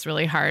that feels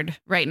really hard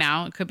right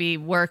now? It could be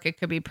work, it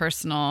could be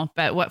personal,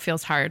 but what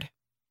feels hard?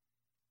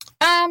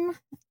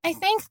 I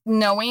think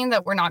knowing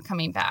that we're not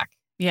coming back.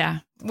 Yeah.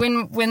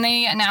 When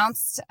they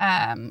announced,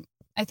 I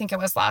think it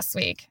was last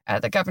week,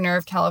 the governor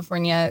of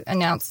California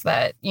announced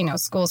that,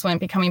 schools wouldn't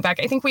be coming back.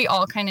 I think we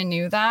all kind of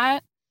knew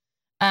that.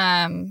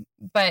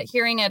 But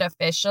hearing it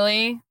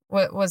officially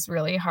was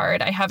really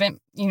hard. I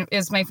haven't,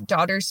 is my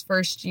daughter's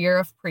first year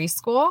of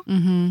preschool.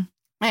 Mm-hmm.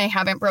 I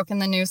haven't broken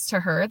the news to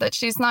her that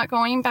she's not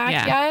going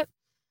back yet.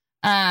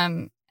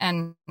 And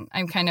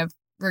I'm kind of,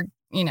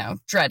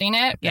 dreading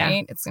it,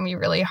 right? It's going to be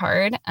really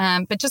hard.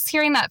 But just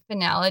hearing that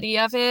finality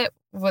of it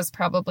was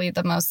probably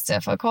the most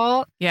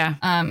difficult. Yeah.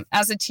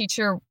 As a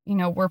teacher,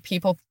 we're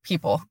people,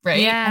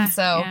 right? Yeah. And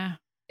so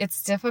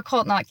it's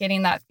difficult not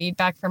getting that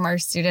feedback from our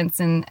students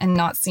and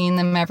not seeing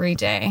them every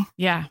day.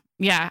 Yeah.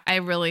 Yeah. I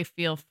really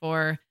feel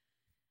for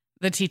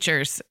the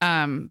teachers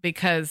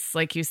because,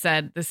 like you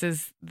said,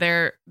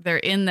 they're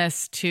in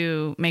this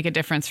to make a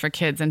difference for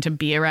kids and to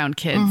be around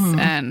kids. Mm-hmm.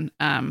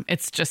 And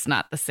it's just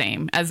not the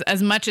same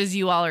as much as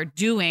you all are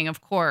doing,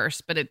 of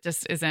course, but it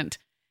just isn't,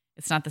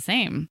 it's not the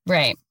same.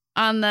 Right.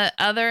 On the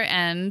other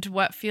end,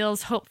 what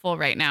feels hopeful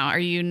right now? Are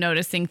you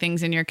noticing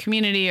things in your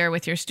community or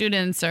with your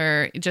students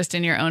or just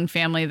in your own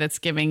family that's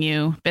giving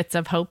you bits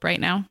of hope right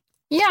now?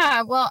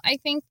 Yeah, well, I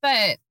think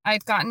that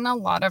I've gotten a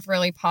lot of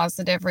really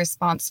positive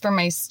response from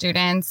my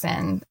students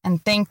and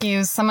thank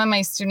yous. Some of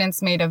my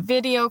students made a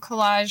video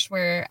collage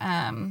where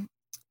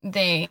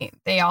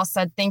they all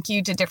said thank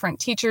you to different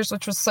teachers,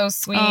 which was so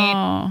sweet.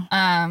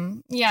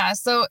 Yeah,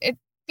 so it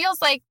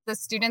feels like the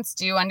students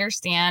do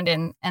understand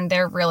and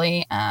they're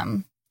really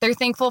they're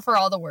thankful for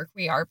all the work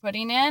we are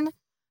putting in.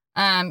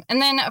 And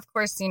then, of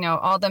course,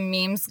 all the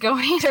memes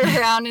going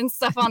around and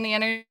stuff on the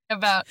internet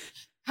about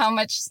how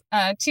much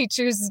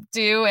teachers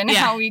do and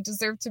how we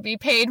deserve to be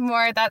paid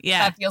more. That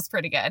feels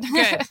pretty good.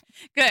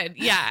 Good.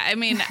 Yeah. I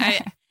mean,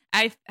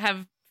 I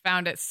have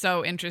found it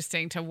so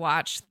interesting to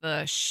watch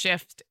the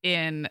shift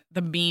in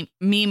the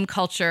meme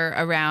culture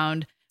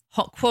around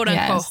quote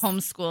unquote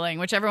homeschooling,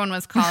 which everyone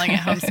was calling it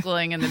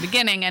homeschooling in the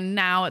beginning. And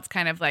now it's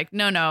kind of like,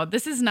 no,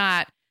 this is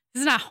not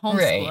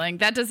homeschooling. Right.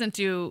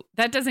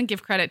 That doesn't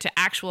give credit to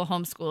actual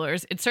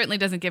homeschoolers. It certainly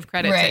doesn't give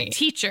credit to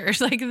teachers.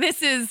 Like,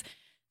 this is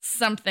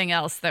something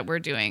else that we're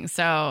doing.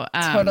 So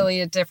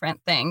totally a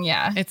different thing.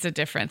 Yeah. It's a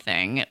different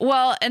thing.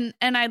 Well, and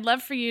I'd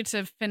love for you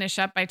to finish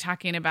up by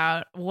talking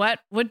about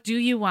what do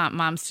you want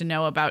moms to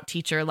know about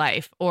teacher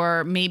life,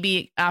 or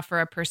maybe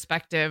offer a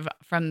perspective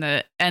from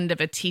the end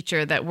of a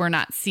teacher that we're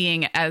not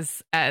seeing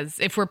as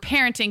if we're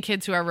parenting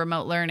kids who are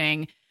remote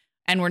learning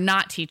and we're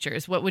not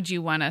teachers, what would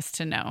you want us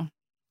to know?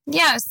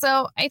 Yeah.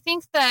 So I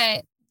think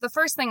that the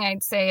first thing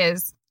I'd say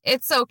is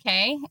it's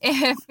okay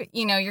if,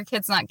 your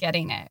kid's not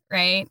getting it,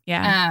 right?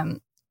 Yeah.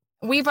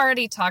 We've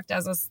already talked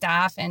as a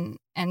staff and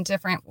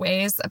different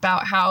ways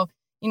about how,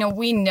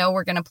 we know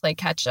we're going to play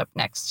catch up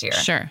next year.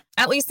 Sure.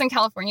 At least in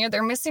California,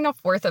 they're missing a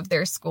fourth of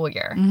their school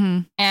year. Mm-hmm.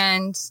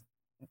 And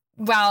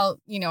while,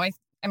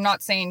 I'm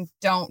not saying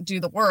don't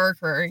do the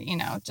work or,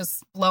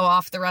 just blow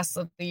off the rest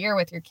of the year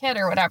with your kid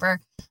or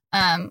whatever.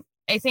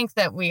 I think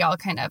that we all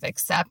kind of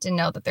accept and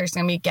know that there's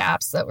going to be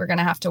gaps that we're going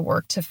to have to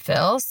work to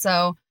fill.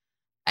 So,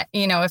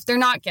 if they're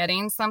not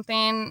getting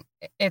something,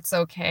 it's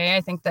okay.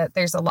 I think that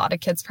there's a lot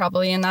of kids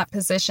probably in that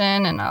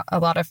position and a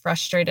lot of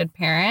frustrated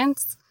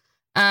parents.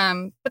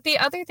 But the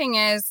other thing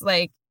is,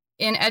 like,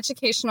 in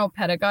educational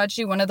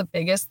pedagogy, one of the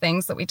biggest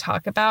things that we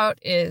talk about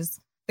is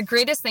the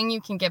greatest thing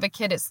you can give a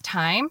kid is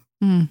time.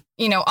 Mm.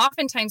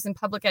 Oftentimes in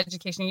public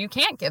education, you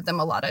can't give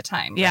them a lot of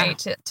time, right,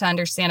 to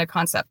understand a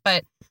concept.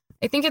 But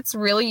I think it's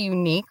really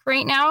unique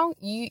right now.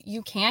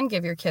 You can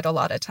give your kid a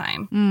lot of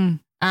time.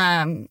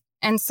 Mm.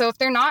 And so if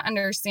they're not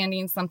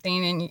understanding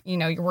something and,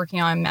 you're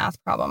working on a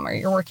math problem or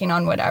you're working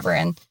on whatever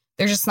and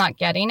they're just not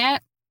getting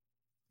it,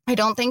 I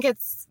don't think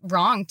it's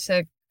wrong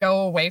to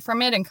go away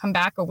from it and come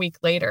back a week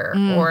later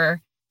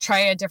or try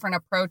a different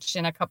approach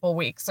in a couple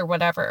weeks or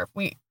whatever.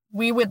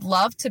 We would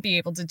love to be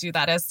able to do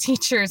that as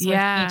teachers with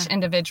each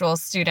individual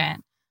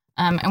student.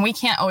 And we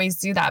can't always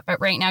do that.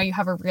 But right now you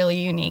have a really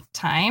unique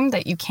time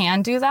that you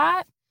can do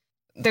that.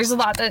 there's a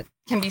lot that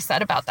can be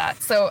said about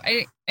that. So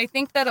I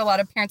think that a lot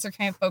of parents are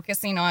kind of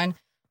focusing on,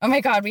 oh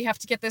my God, we have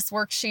to get this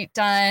worksheet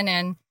done.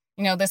 And,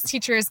 this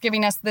teacher is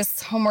giving us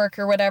this homework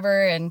or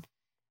whatever, and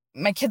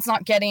my kid's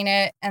not getting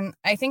it. And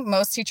I think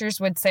most teachers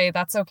would say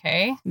that's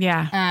okay.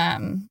 Yeah.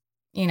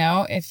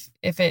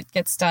 If it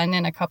gets done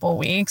in a couple of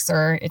weeks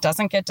or it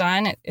doesn't get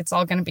done, it's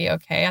all going to be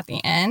okay at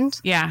the end.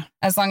 Yeah.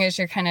 As long as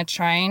you're kind of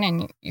trying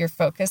and you're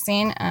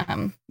focusing.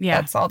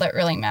 That's all that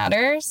really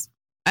matters.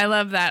 I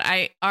love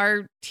that.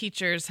 Our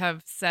teachers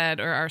have said,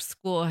 or our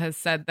school has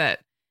said, that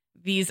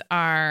these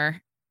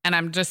are, and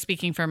I'm just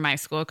speaking for my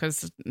school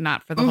because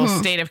not for the whole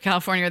state of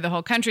California or the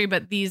whole country,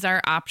 but these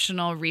are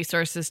optional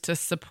resources to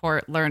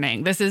support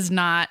learning. This is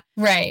not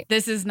right.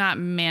 This is not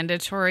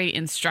mandatory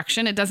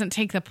instruction. It doesn't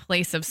take the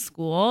place of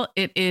school.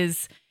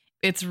 It's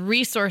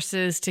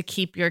resources to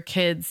keep your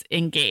kids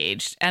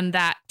engaged. And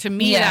that, to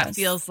me, that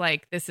feels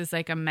like this is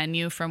like a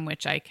menu from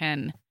which I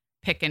can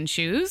pick and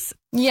choose.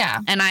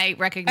 Yeah. And I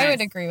recognize, I would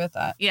agree with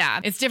that.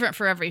 Yeah. It's different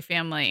for every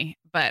family,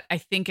 but I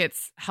think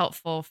it's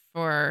helpful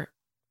for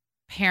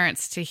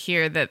parents to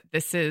hear that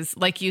this is,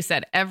 like you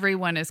said,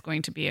 everyone is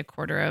going to be a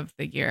quarter of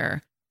the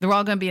year. They're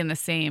all going to be in the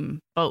same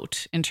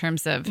boat in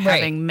terms of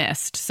having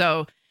missed.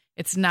 So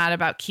it's not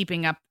about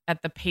keeping up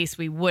at the pace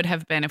we would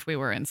have been if we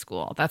were in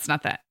school. That's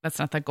not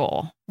the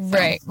goal. So.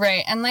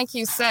 Right. And like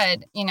you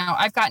said,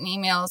 I've gotten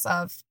emails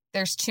of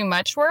there's too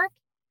much work,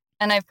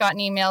 and I've gotten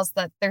emails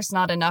that there's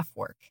not enough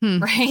work,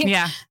 right?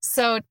 Yeah.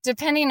 So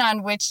depending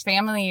on which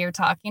family you're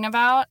talking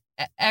about,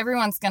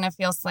 everyone's going to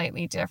feel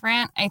slightly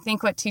different. I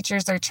think what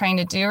teachers are trying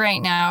to do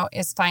right now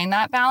is find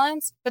that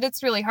balance, but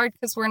it's really hard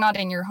because we're not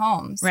in your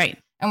homes. Right.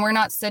 And we're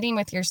not sitting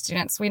with your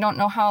students. We don't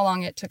know how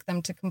long it took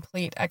them to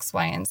complete X,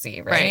 Y, and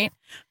Z, right?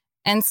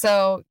 And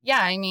so,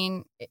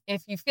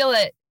 if you feel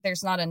that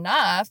there's not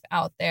enough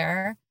out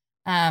there,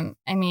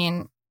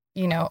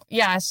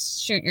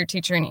 shoot your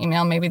teacher an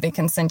email. Maybe they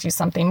can send you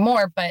something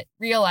more, but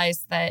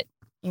realize that,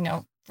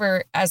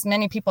 for as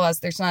many people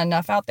as there's not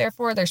enough out there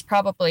for, there's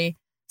probably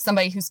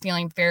somebody who's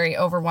feeling very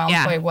overwhelmed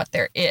by what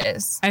there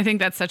is. I think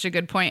that's such a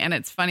good point. And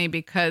it's funny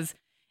because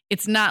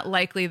it's not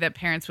likely that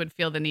parents would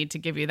feel the need to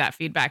give you that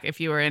feedback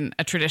if you were in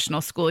a traditional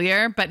school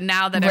year. But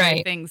now that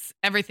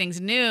everything's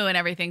new and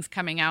everything's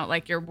coming out,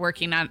 like you're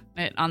working on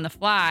it on the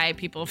fly,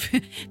 people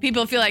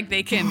feel like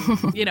they can,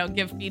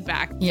 give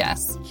feedback.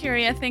 Yes.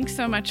 Kyria, thanks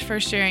so much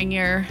for sharing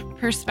your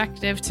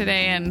perspective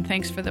today. And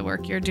thanks for the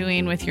work you're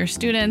doing with your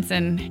students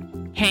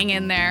and hang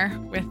in there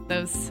with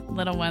those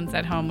little ones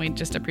at home. We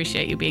just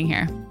appreciate you being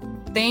here.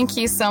 Thank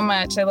you so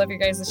much. I love your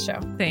guys' show.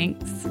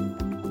 Thanks.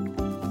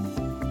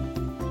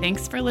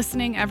 Thanks for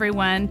listening,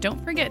 everyone.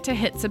 Don't forget to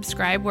hit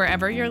subscribe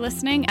wherever you're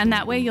listening, and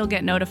that way you'll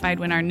get notified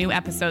when our new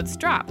episodes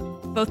drop.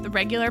 Both the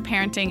regular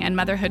parenting and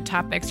motherhood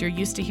topics you're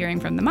used to hearing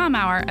from the Mom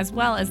Hour, as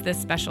well as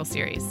this special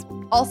series.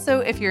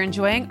 Also, if you're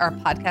enjoying our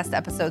podcast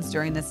episodes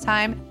during this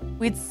time,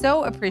 we'd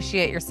so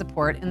appreciate your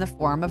support in the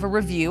form of a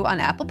review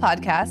on Apple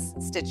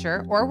Podcasts,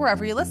 Stitcher, or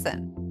wherever you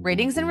listen.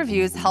 Ratings and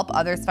reviews help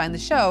others find the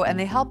show, and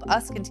they help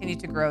us continue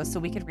to grow so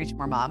we can reach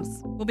more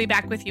moms. We'll be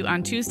back with you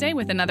on Tuesday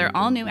with another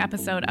all-new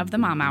episode of the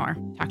Mom Hour.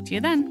 Talk to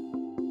you then.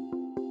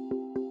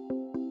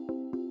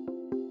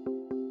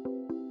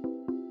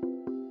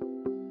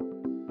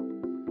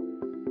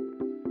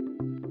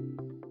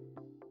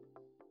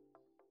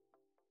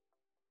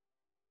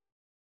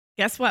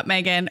 Guess what,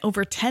 Megan?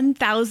 Over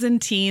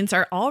 10,000 teens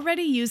are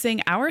already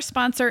using our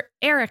sponsor,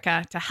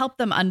 Erica, to help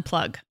them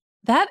unplug.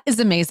 That is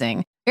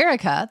amazing.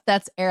 Erica,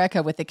 that's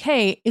Erica with a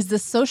K, is the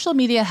social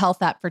media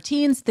health app for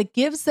teens that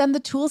gives them the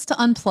tools to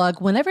unplug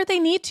whenever they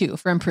need to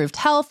for improved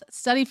health,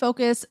 study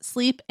focus,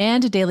 sleep,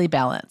 and daily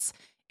balance.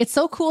 It's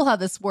so cool how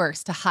this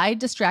works to hide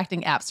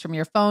distracting apps from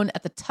your phone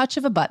at the touch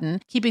of a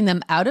button, keeping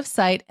them out of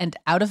sight and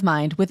out of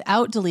mind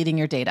without deleting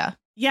your data.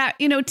 Yeah,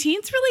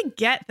 teens really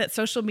get that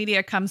social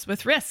media comes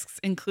with risks,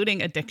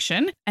 including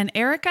addiction, and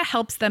Erica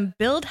helps them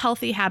build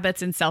healthy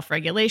habits and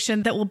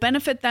self-regulation that will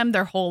benefit them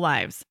their whole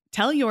lives.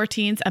 Tell your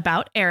teens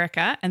about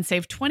Erica and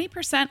save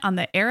 20% on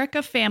the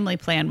Erica family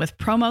plan with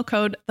promo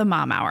code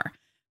TheMomHour.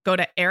 Go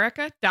to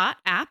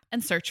erica.app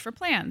and search for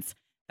plans.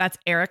 That's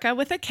Erica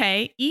with a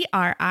K,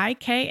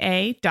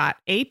 ERIKA.app,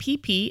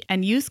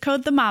 and use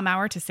code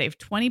TheMomHour to save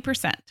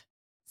 20%.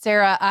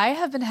 Sarah, I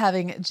have been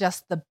having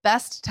just the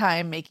best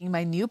time making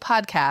my new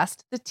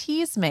podcast, The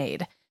Teas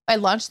Made. I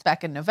launched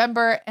back in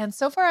November, and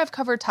so far I've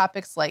covered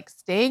topics like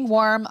staying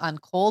warm on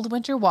cold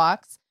winter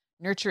walks,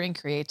 nurturing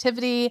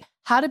creativity,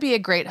 how to be a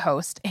great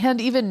host, and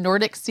even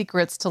Nordic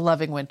secrets to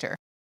loving winter.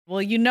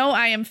 Well,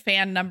 I am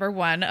fan number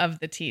one of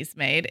The Teas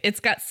Made. It's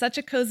got such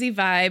a cozy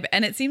vibe,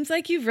 and it seems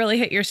like you've really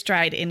hit your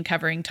stride in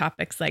covering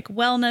topics like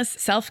wellness,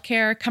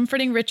 self-care,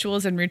 comforting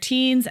rituals and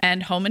routines,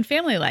 and home and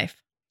family life.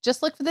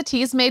 Just look for The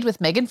Teas Made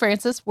with Megan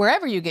Francis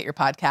wherever you get your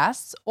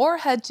podcasts, or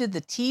head to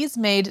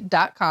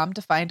theteasmade.com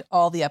to find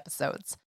all the episodes.